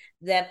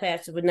 that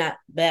pastor would not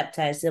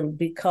baptize him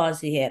because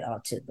he had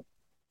autism,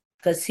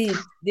 because he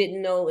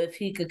didn't know if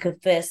he could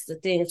confess the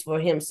things for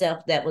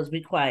himself that was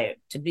required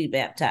to be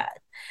baptized.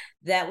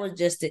 That was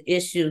just the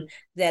issue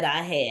that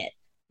I had.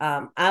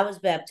 I was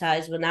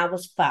baptized when I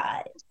was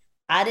 5.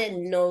 I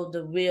didn't know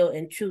the real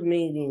and true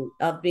meaning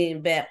of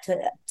being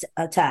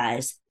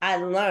baptized. I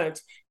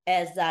learned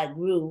as I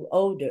grew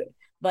older,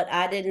 but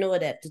I didn't know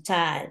it at the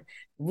time.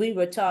 We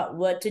were taught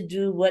what to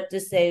do, what to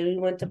say. We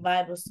went to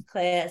Bible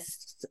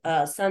class,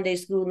 Sunday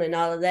school, and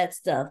all of that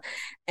stuff,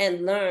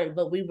 and learned,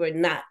 but we were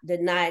not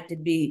denied to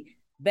be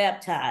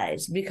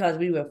baptized because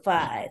we were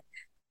 5.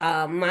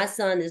 My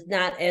son is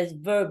not as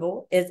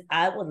verbal as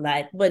I would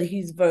like, but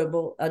he's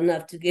verbal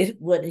enough to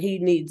get what he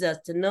needs us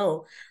to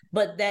know.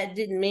 But that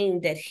didn't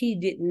mean that he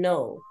didn't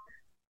know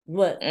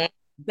what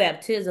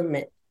baptism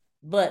meant.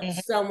 But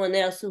someone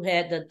else who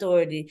had the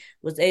authority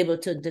was able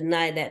to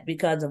deny that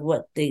because of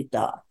what they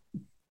thought.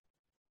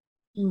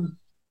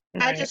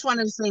 I just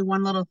wanted to say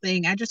one little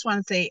thing. I just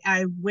want to say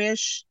I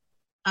wish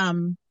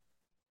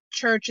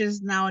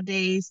churches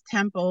nowadays,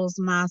 temples,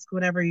 mosques,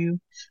 whatever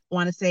you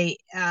want to say,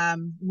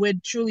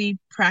 would truly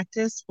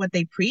practice what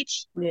they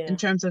preach in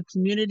terms of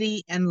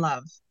community and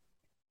love.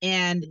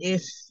 And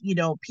if,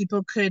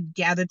 people could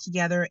gather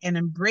together and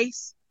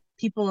embrace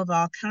people of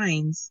all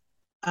kinds,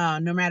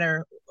 no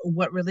matter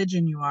what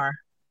religion you are,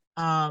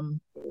 I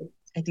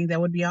think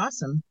that would be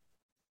awesome.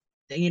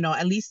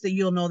 At least that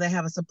you'll know they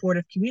have a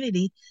supportive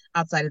community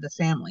outside of the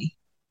family.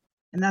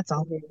 And that's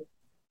all.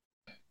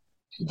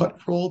 What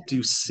role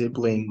do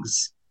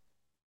siblings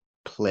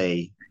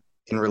play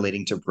in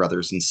relating to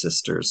brothers and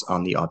sisters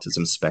on the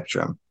autism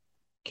spectrum?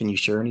 Can you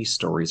share any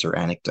stories or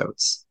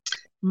anecdotes?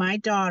 My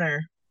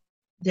daughter,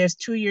 there's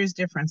 2 years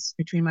difference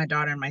between my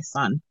daughter and my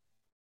son.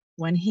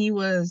 When he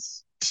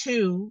was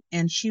 2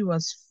 and she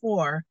was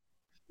 4,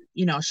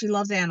 she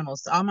loves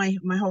animals. All my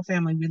whole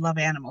family, we love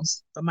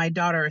animals, but my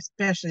daughter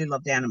especially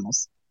loved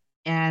animals.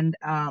 And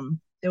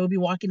they would be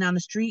walking down the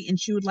street and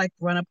she would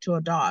run up to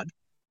a dog.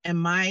 And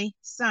my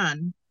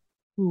son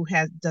who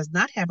does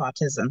not have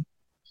autism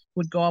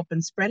would go up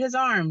and spread his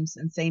arms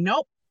and say,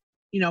 nope,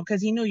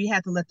 because he knew you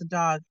had to let the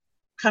dog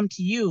come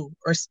to you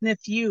or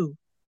sniff you.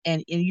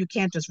 And you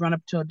can't just run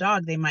up to a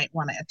dog. They might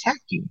want to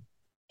attack you.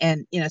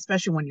 And,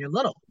 especially when you're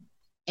little.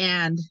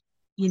 And,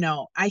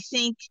 I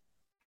think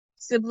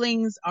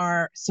siblings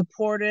are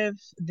supportive.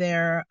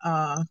 There's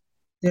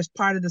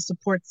part of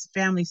the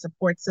family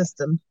support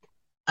system,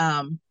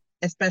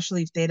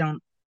 especially if they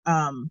don't,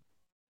 I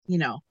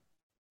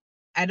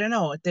don't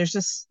know.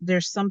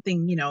 There's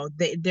something,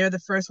 they're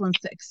the first ones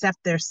to accept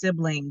their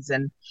siblings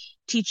and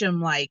teach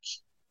them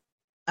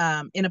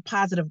in a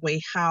positive way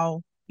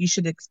how you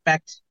should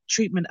expect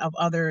treatment of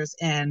others.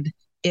 And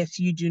if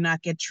you do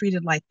not get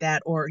treated like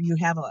that, or you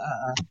have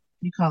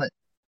you call it,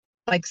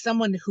 like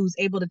someone who's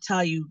able to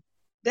tell you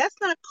that's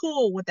not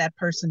cool what that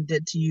person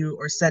did to you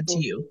or said to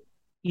you,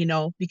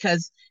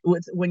 because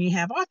when you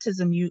have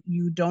autism,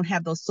 you don't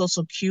have those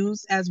social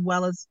cues as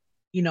well as,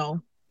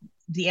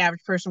 the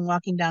average person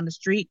walking down the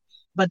street,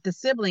 but the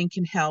sibling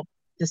can help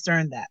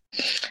discern that.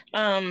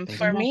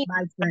 For me,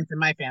 my experience in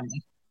my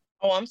family.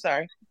 Oh, I'm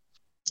sorry.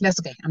 That's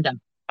okay. I'm done.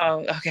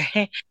 Oh,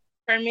 okay.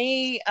 For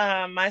me,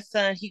 my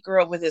son, he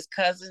grew up with his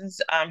cousins.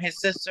 He and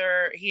his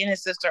sister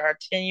are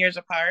 10 years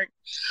apart.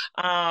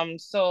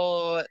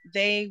 So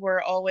they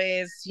were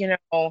always,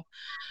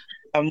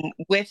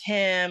 with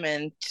him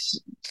and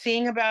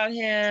seeing about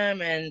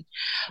him. And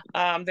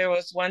there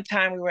was one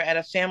time we were at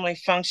a family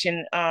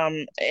function out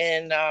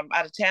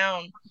of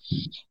town,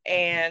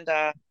 and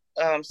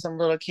some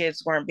little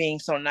kids weren't being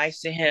so nice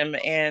to him,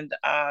 and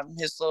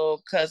his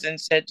little cousin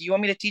said, "Do you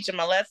want me to teach him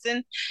a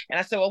lesson?" And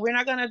I said, "Well, we're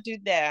not going to do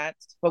that,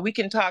 but we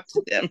can talk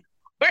to them."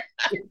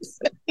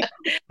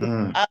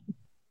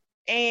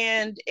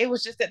 And it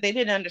was just that they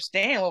didn't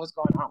understand what was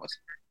going on with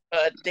him.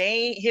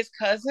 His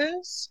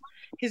cousins,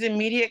 his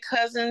immediate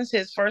cousins,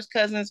 his first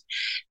cousins,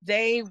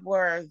 they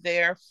were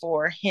there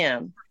for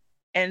him.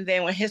 And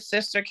then when his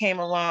sister came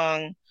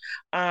along,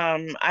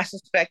 I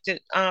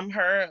suspected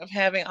her of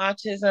having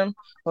autism.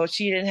 Well,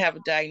 she didn't have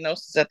a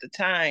diagnosis at the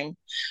time,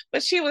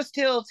 but she would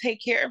still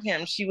take care of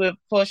him. She would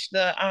push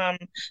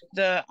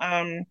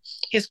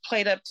his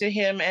plate up to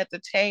him at the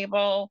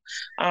table.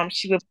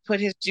 She would put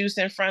his juice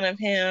in front of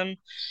him,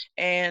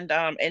 and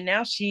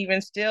now she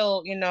even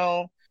still,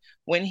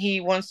 when he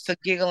wants to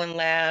giggle and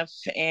laugh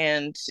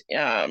and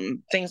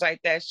things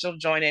like that, she'll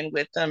join in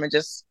with them. And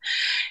just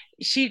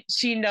she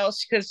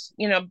knows, because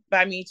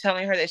by me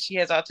telling her that she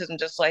has autism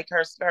just like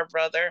her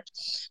brother,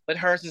 but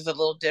hers is a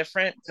little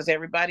different because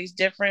everybody's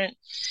different.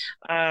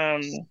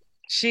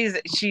 She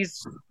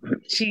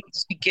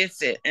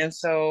gets it. And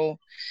so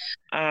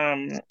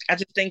I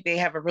just think they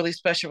have a really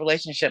special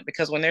relationship,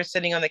 because when they're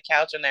sitting on the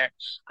couch on their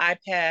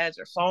iPads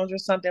or phones or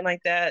something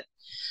like that,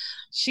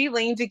 she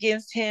leans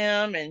against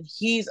him and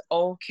he's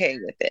okay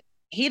with it.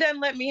 He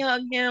doesn't let me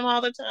hug him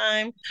all the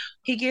time.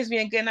 He gives me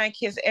a goodnight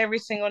kiss every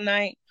single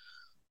night.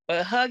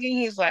 But hugging,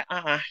 he's like,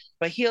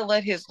 But he'll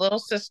let his little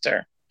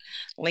sister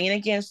lean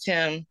against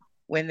him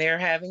when they're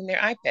having their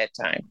iPad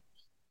time.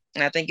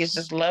 And I think it's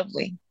just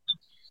lovely.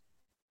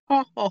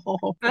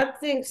 I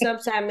think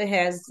sometimes it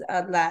has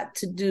a lot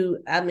to do,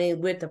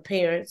 with the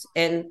parents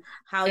and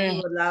how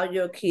you allow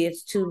your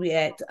kids to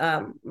react.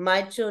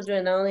 My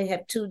children, I only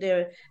have two.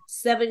 They're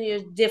 7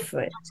 years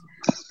different.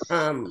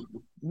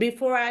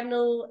 Before I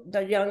knew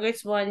the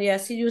youngest one,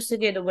 yes, he used to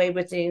get away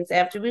with things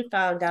after we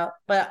found out.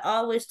 But I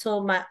always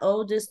told my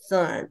oldest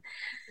son,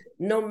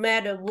 no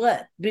matter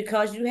what,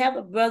 because you have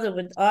a brother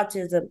with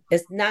autism,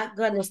 it's not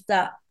going to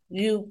stop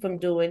you from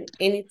doing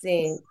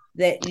anything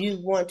that you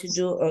want to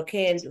do or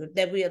can do,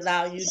 that we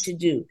allow you to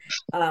do.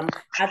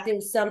 I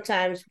think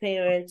sometimes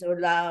parents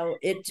allow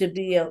it to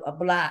be a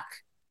block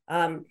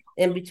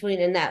in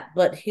between and that.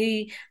 But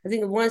I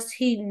think once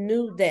he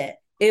knew that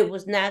it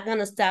was not going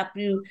to stop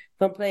you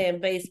from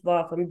playing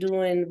baseball, from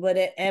doing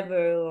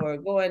whatever, or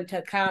going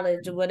to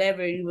college or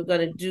whatever you were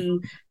going to do,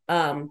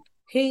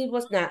 he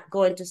was not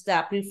going to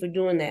stop you from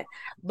doing that.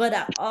 But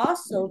I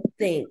also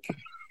think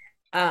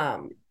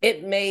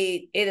it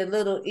made it a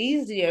little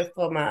easier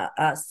for my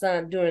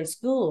son during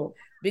school,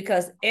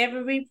 because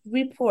every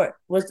report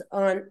was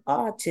on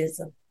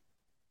autism.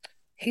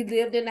 He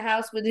lived in the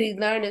house where he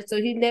learned it, so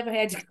he never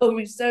had to go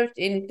research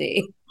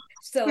anything.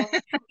 So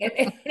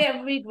in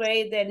every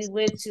grade that he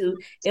went to,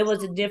 it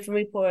was a different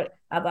report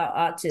about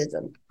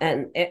autism.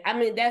 And I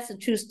mean, that's a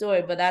true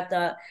story, but I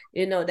thought,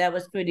 that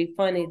was pretty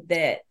funny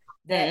that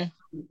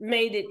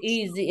made it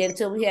easy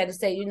until we had to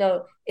say,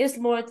 it's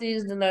more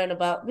things to learn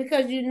about,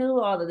 because you knew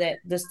all of that,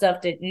 the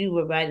stuff that you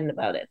were writing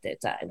about at that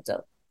time.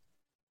 So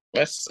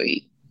that's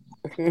sweet.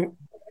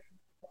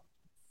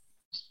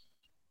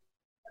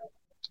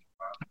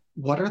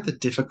 What are the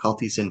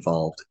difficulties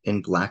involved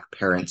in Black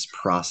parents'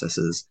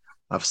 processes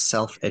of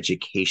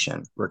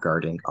self-education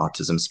regarding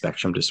autism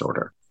spectrum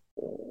disorder?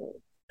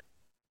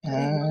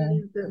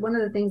 One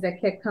of the things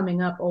that kept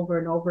coming up over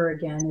and over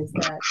again is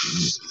that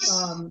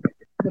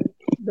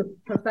the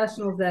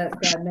professionals that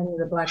many of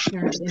the Black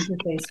parents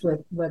interface with,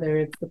 whether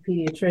it's the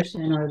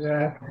pediatrician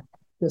or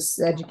this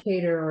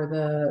educator or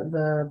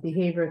the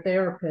behavior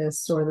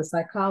therapist or the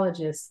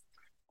psychologist,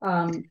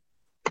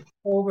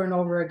 over and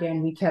over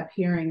again, we kept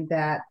hearing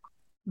that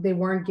they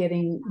weren't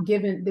given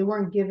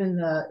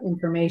the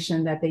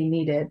information that they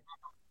needed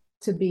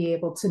to be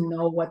able to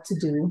know what to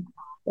do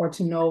or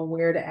to know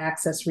where to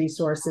access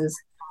resources,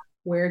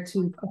 where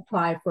to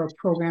apply for a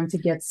program to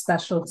get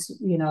special,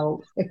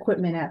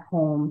 equipment at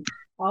home.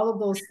 All of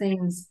those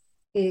things,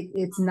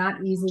 it's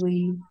not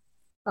easily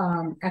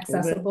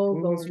accessible.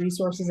 Mm-hmm. Those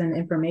resources and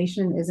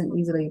information isn't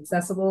easily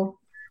accessible.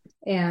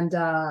 And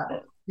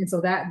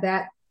so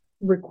that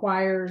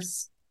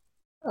requires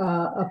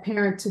a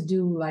parent to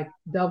do like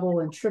double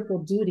and triple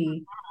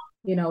duty.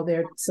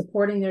 They're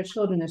supporting their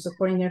children, they're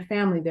supporting their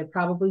family, they're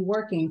probably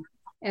working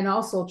and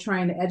also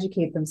trying to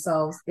educate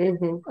themselves,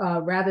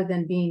 rather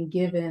than being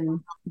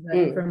given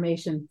the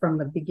information from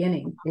the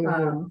beginning.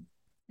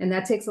 And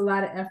that takes a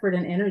lot of effort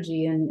and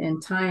energy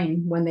and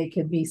time when they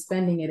could be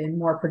spending it in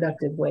more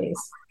productive ways.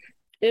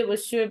 It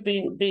would sure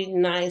be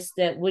nice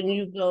that when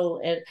you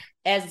go and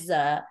as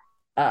a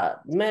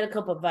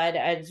medical provider,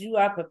 as you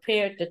are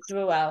prepared to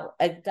throw out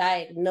a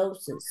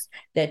diagnosis,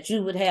 that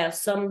you would have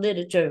some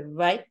literature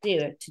right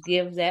there to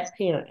give that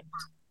parent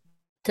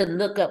to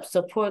look up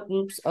support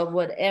groups or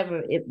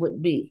whatever it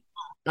would be.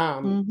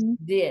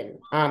 Then,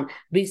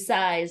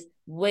 besides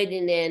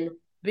waiting in,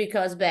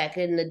 because back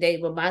in the day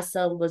when my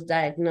son was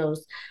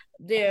diagnosed,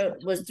 there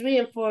was 3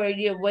 and 4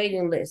 year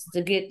waiting lists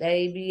to get the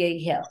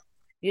ABA help.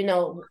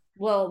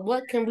 Well,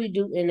 what can we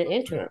do in the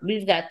interim?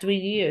 We've got 3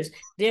 years.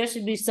 There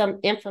should be some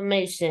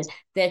information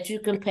that you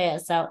can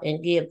pass out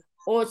and give,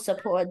 or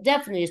support,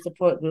 definitely a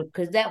support group,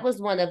 because that was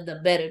one of the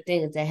better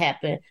things that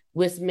happened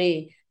with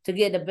me, to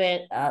get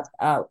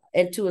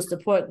into a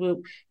support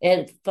group,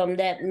 and from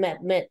that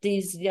met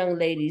these young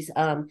ladies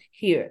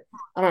here.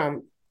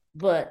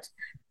 But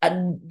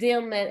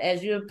them,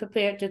 as you're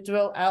prepared to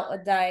throw out a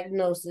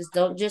diagnosis,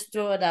 don't just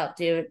throw it out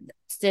there.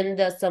 Send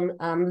us some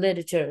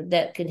literature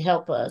that can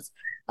help us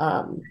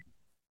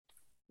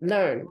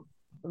learn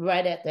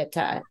right at that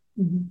time.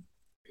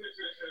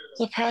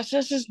 The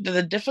process is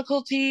the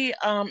difficulty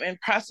in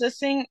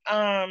processing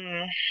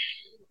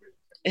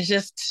is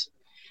just,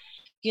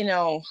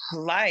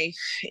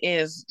 life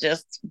is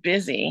just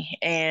busy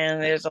and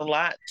there's a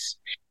lot,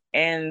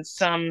 and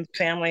some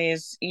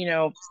families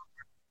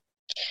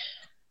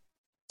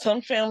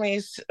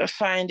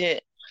find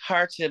it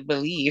hard to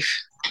believe.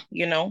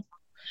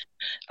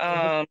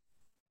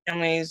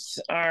 Families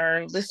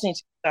are listening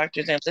to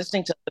doctors and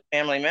listening to the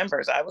family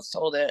members. I was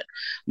told that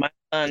my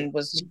son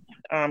was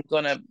he's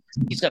gonna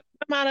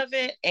come out of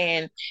it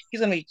and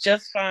he's gonna be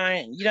just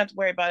fine. You don't have to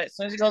worry about it. As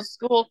soon as he goes to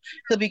school,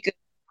 he'll be good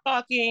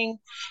talking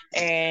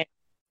and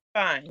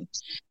fine.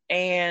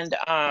 And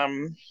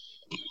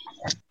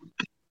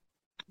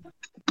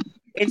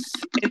it's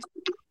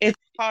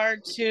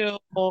hard to,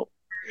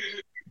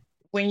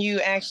 when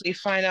you actually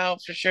find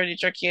out for sure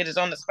that your kid is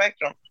on the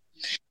spectrum,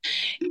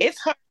 it's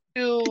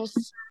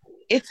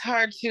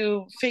hard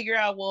to figure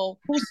out, well,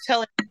 who's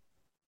telling you,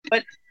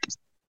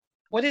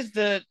 what is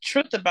the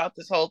truth about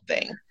this whole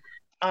thing?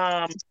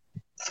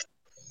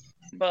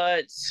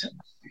 But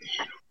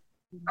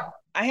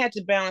I had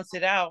to balance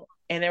it out,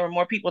 and there were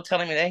more people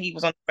telling me that he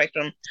was on the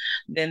spectrum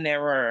than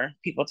there were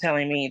people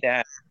telling me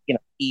that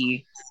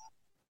he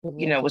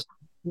was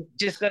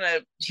he's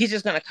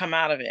just gonna come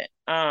out of it.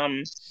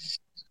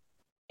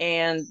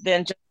 And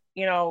then just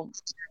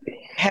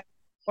have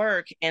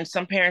work, and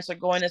some parents are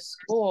going to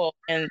school,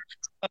 and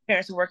some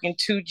parents are working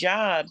 2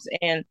 jobs,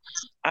 and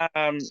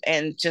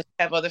just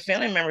have other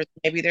family members.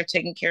 Maybe they're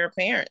taking care of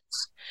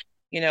parents.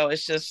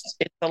 It's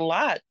a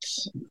lot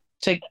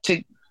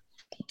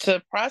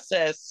to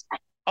process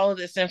all of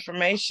this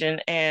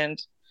information,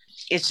 and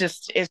it's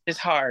just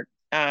hard.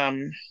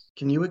 Can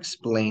you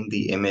explain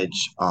the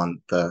image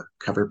on the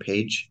cover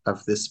page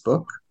of this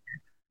book?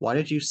 Why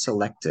did you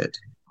select it?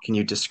 Can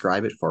you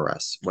describe it for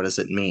us? What does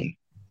it mean?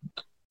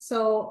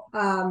 So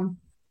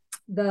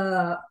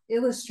the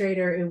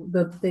illustrator,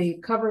 the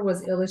cover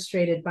was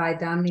illustrated by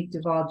Dominique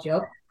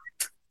Duval-Diop,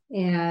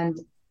 and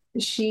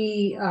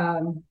she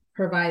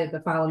provided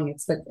the following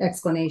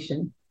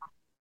explanation.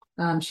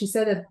 She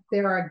said that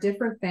there are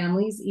different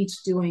families,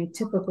 each doing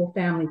typical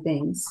family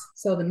things.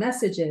 So the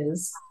message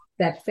is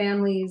that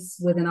families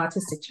with an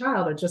autistic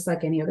child are just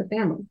like any other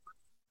family.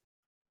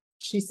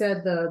 She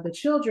said the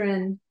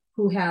children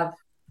who have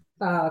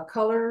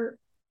color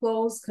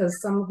clothes,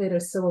 because some of it are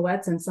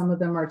silhouettes and some of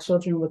them are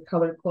children with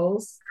colored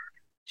clothes.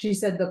 She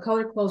said the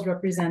colored clothes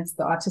represents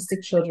the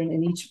autistic children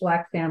in each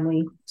Black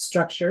family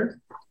structure.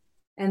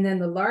 And then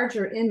the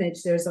larger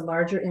image, there's a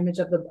larger image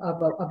of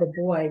a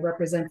boy,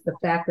 represents the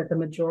fact that the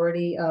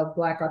majority of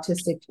Black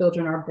autistic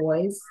children are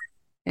boys.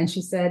 And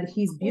she said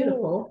he's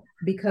beautiful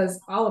because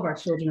all of our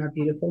children are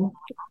beautiful.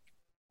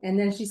 And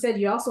then she said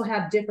you also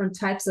have different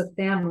types of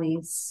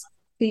families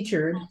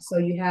featured. So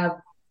you have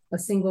a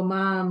single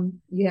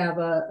mom, you have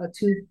a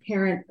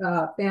 2-parent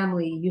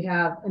family, you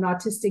have an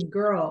autistic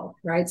girl,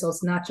 right? So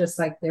it's not just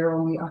like they're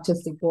only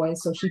autistic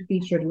boys. So she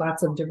featured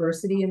lots of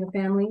diversity in the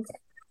families.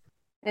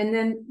 And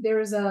then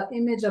there's an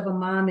image of a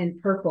mom in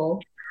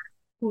purple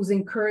who's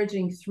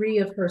encouraging 3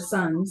 of her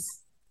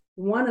sons,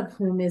 one of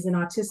whom is an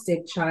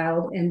autistic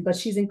child, but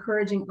she's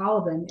encouraging all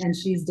of them, and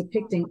she's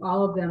depicting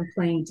all of them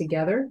playing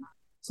together.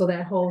 So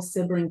that whole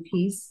sibling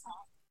piece.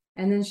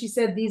 And then she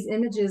said these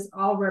images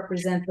all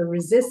represent the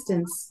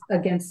resistance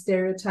against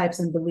stereotypes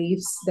and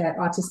beliefs that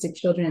autistic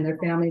children and their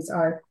families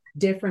are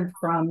different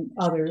from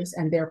others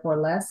and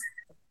therefore less.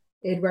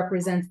 It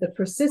represents the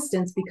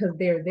persistence because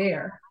they're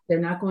there. They're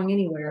not going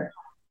anywhere.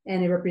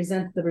 And it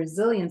represents the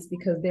resilience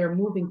because they're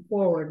moving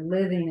forward,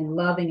 living and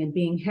loving and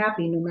being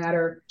happy no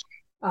matter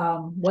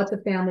what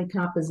the family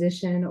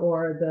composition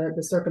or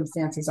the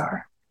circumstances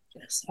are.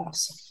 That's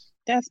awesome.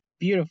 That's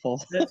beautiful.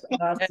 That's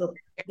awesome.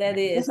 That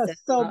is. That's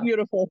so awesome.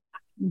 beautiful.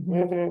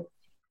 Mm-hmm.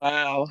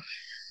 Wow.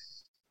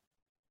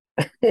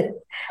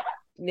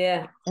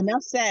 Yeah.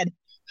 Enough said.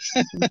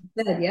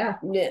 Yeah.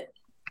 Yeah.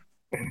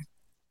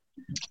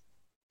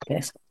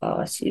 That's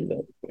all she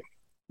wrote.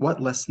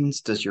 What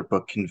lessons does your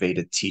book convey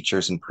to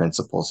teachers and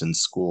principals in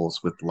schools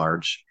with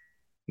large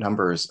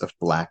numbers of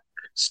Black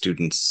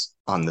students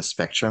on the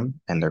spectrum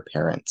and their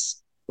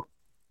parents?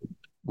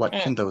 What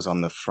can those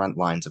on the front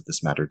lines of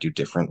this matter do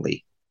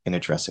differently in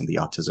addressing the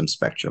autism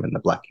spectrum in the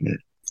Black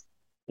community?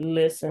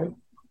 Listen.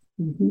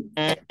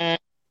 Mm-hmm.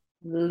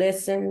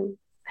 Listen.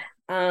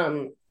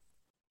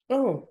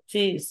 Oh,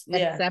 geez.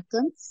 Yeah.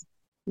 Acceptance.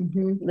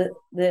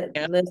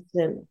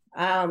 Listen.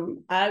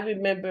 I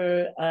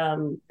remember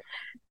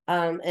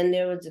and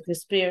there was an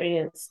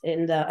experience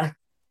in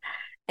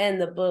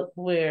the book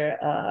where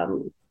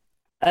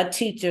a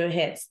teacher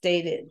had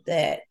stated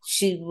that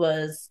she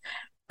was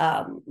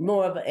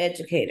more of an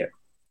educator.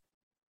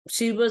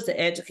 She was the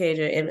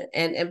educator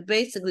and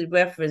basically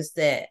referenced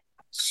that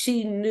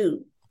she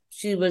knew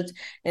she was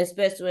in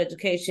special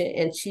education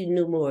and she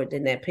knew more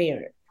than that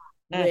parent.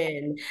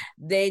 When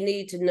they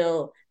need to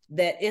know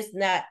that it's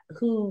not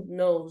who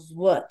knows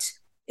what,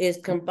 is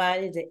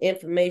combining the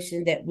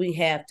information that we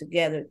have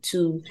together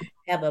to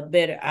have a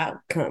better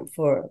outcome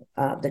for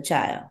the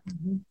child.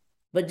 Mm-hmm.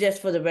 But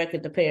just for the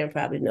record, the parent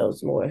probably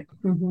knows more.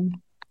 Mm-hmm.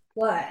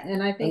 Well,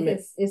 and I think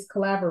it's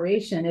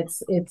collaboration.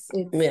 It's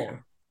yeah,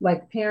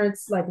 like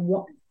parents, like,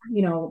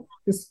 you know,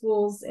 the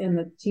schools and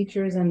the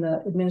teachers and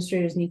the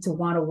administrators need to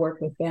want to work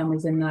with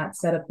families and not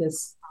set up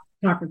this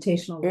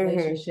confrontational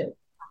relationship.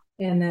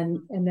 And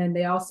then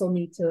they also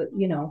need to,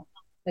 you know,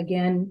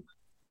 again,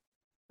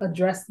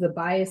 address the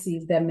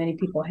biases that many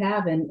people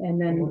have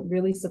and then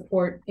really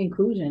support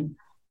inclusion.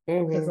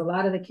 Because a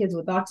lot of the kids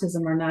with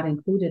autism are not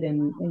included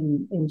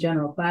in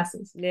general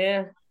classes.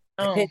 Yeah.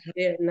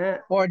 They're not.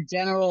 Or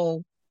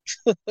general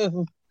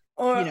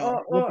or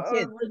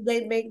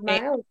they make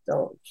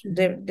milestones.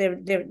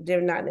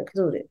 They're not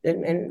included.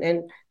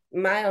 And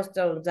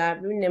milestones, I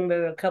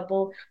remember a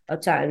couple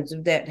of times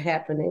of that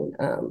happening.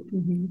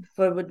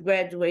 For with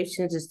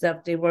graduations and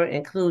stuff, they weren't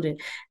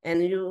included.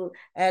 And you,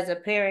 as a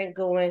parent,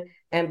 going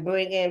and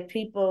bringing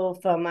people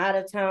from out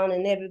of town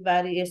and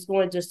everybody is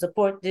going to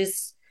support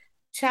this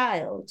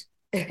child,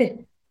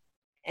 and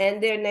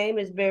their name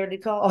is barely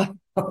called.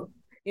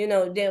 You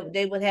know,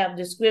 they would have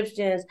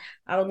descriptions.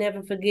 I'll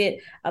never forget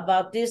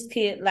about this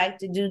kid liked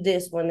to do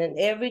this one. And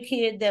every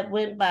kid that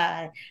went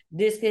by,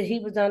 this kid, he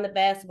was on the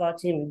basketball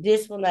team.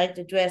 This one liked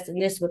to dress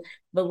and this one.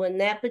 But when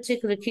that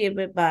particular kid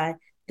went by,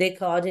 they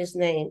called his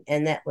name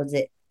and that was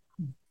it.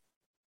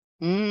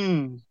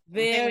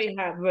 Very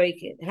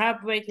heartbreaking.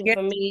 Heartbreaking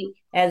for me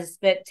as a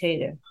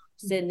spectator.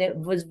 It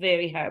was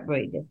very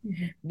heartbreaking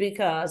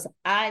because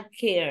I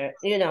care,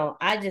 you know,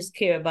 I just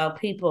care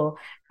about people.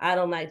 I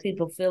don't like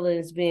people's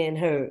feelings being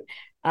hurt.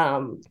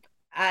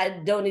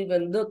 I don't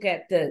even look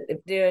at if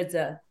there's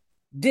a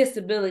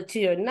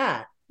disability or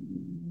not,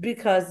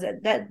 because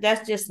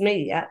that's just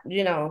me,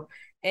 you know.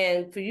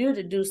 And for you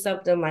to do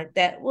something like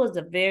that was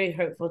a very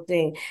hurtful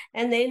thing.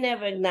 And they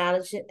never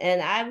acknowledged it.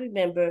 And I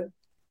remember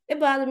it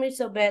bothered me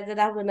so bad that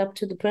I went up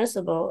to the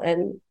principal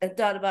and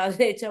thought about it.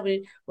 They told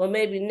me, well,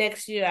 maybe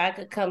next year I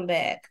could come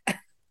back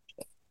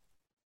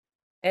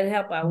and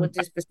help out with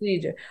this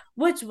procedure,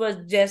 which was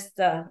just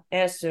the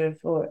answer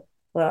for,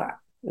 well,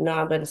 no,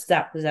 I'm going to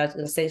stop because I was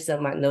going to say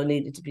something I know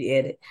needed to be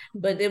added,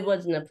 but it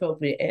was an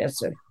appropriate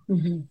answer.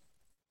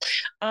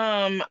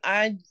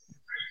 I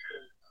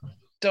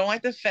don't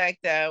like the fact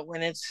that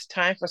when it's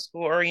time for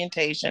school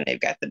orientation, they've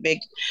got the big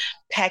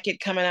packet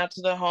coming out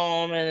to the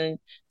home and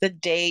the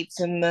dates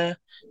and the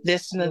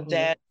this and the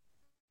that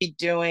be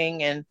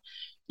doing, and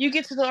you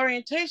get to the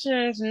orientation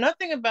and it's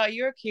nothing about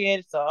your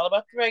kid. It's all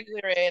about the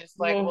regular ed. It's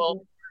like,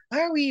 well,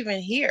 why are we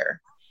even here?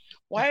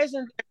 Why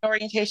isn't there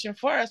orientation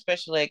for our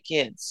special ed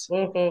kids?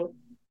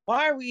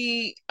 Why are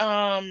we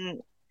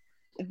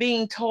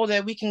being told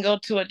that we can go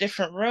to a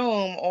different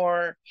room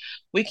or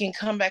we can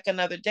come back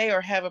another day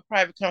or have a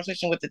private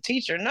conversation with the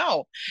teacher?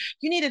 No,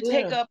 you need to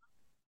take up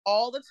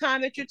all the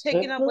time that you're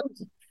taking up with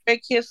the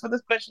kids for the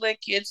special ed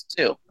kids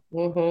too.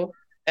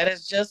 That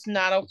is just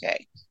not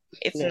okay.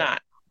 It's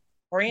not.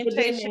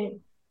 Orientation.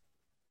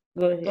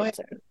 Go ahead.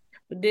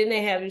 But then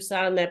they have you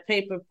sign that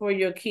paper for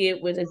your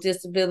kid with a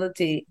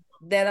disability.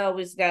 That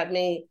always got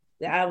me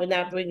that I would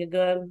not bring a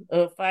gun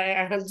or a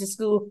firearm to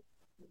school.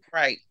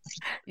 Right.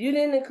 You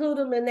didn't include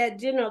them in that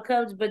general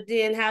coverage, but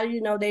then how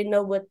they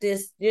know what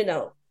this,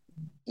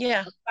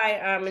 Yeah.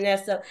 firearm and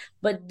that stuff.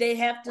 But they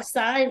have to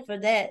sign for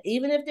that,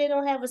 even if they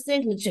don't have a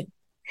signature.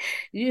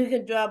 You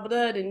can draw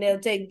blood and they'll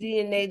take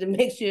DNA to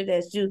make sure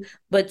that's you,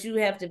 but you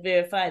have to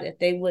verify that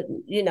they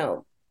wouldn't,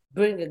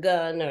 bring a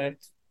gun or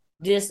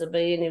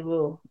disobey any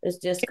rule. It's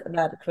just a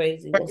lot of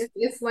craziness.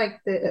 It's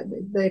like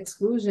the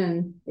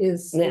exclusion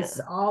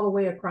is all the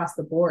way across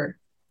the board.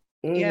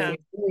 Yeah.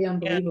 It's really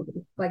unbelievable.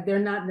 Yeah. Like they're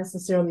not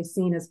necessarily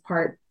seen as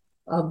part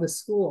of the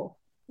school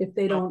if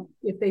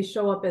they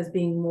show up as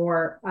being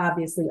more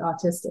obviously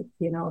autistic,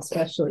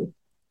 especially.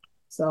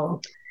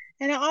 So.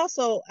 And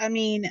also, I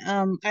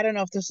don't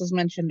know if this was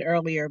mentioned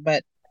earlier,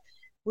 but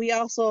we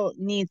also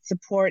need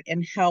support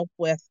and help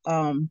with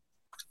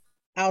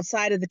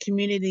outside of the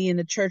community and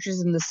the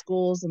churches and the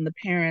schools and the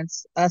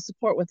parents,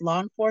 support with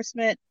law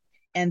enforcement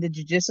and the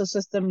judicial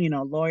system,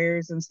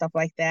 lawyers and stuff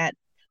like that,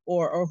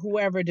 or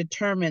whoever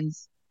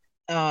determines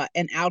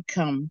an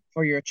outcome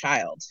for your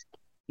child.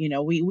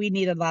 We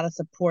need a lot of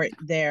support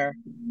there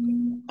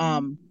in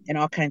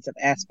all kinds of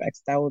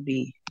aspects. That would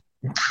be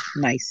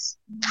nice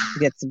to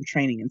get some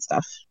training and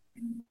stuff.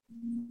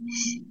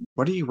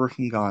 What are you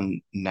working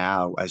on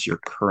now as your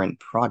current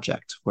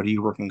project? What are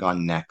you working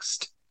on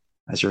next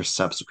as your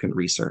subsequent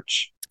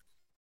research?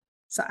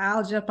 So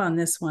I'll jump on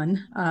this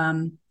one.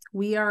 One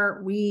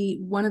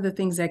of the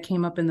things that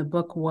came up in the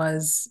book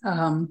was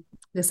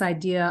this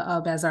idea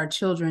of, as our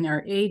children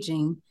are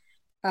aging,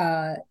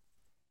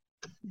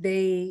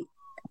 they,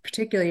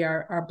 particularly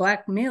our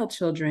Black male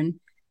children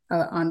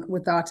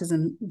with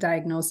autism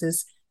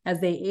diagnosis, as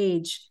they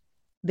age,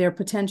 their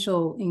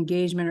potential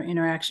engagement or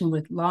interaction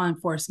with law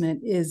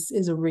enforcement is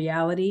a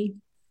reality.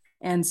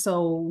 And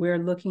so we're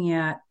looking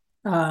at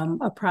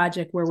a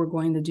project where we're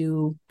going to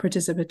do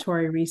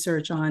participatory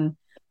research on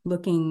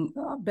looking,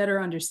 better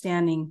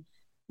understanding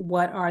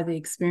what are the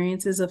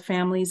experiences of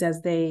families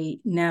as they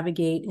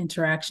navigate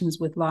interactions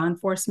with law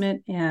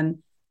enforcement and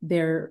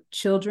their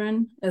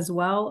children as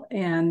well,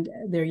 and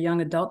their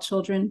young adult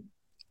children.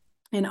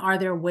 And are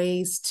there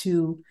ways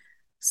to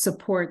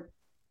support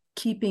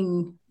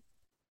keeping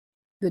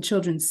the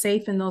children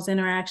safe in those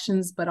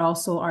interactions, but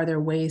also are there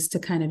ways to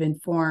kind of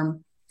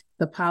inform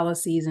the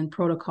policies and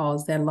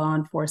protocols that law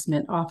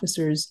enforcement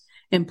officers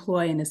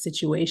employ in a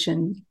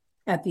situation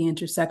at the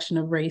intersection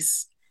of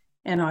race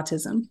and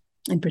autism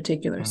in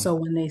particular. Mm-hmm. So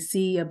when they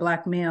see a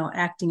Black male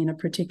acting in a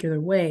particular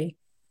way,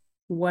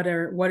 what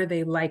are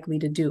they likely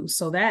to do?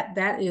 So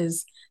that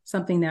is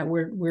something that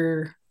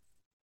we're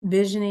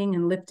visioning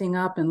and lifting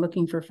up and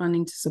looking for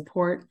funding to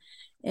support.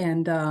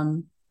 And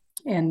in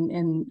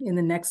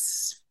the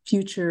next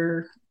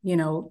future,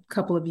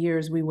 couple of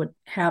years, we would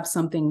have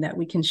something that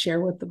we can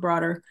share with the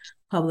broader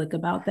public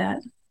about that.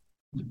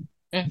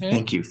 Mm-hmm.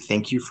 Thank you.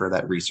 Thank you for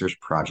that research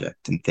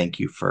project. And thank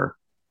you for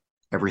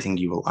everything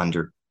you will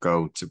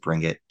undergo to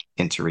bring it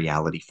into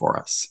reality for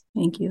us.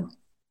 Thank you.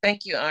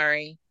 Thank you,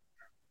 Ari.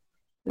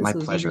 My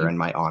pleasure and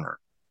my honor.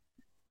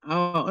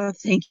 Oh,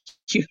 thank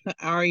you,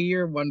 Ari.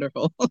 You're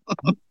wonderful.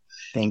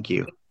 Thank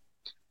you.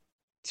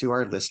 To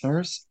our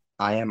listeners,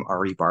 I am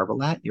Ari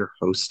Barbalat, your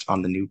host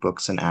on the New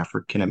Books in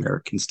African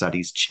American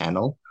Studies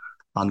channel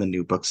on the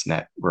New Books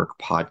Network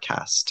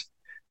podcast.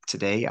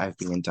 Today, I've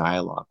been in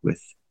dialogue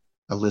with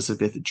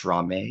Elizabeth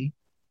Drame,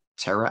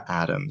 Tara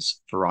Adams,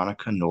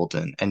 Veronica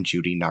Nolden, and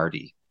Judy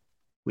Nardi.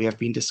 We have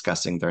been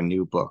discussing their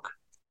new book,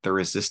 The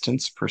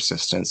Resistance,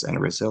 Persistence,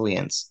 and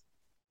Resilience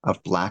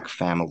of Black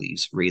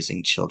Families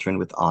Raising Children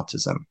with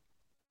Autism,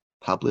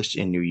 published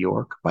in New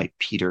York by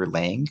Peter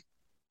Lang,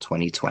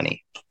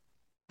 2020.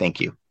 Thank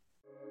you.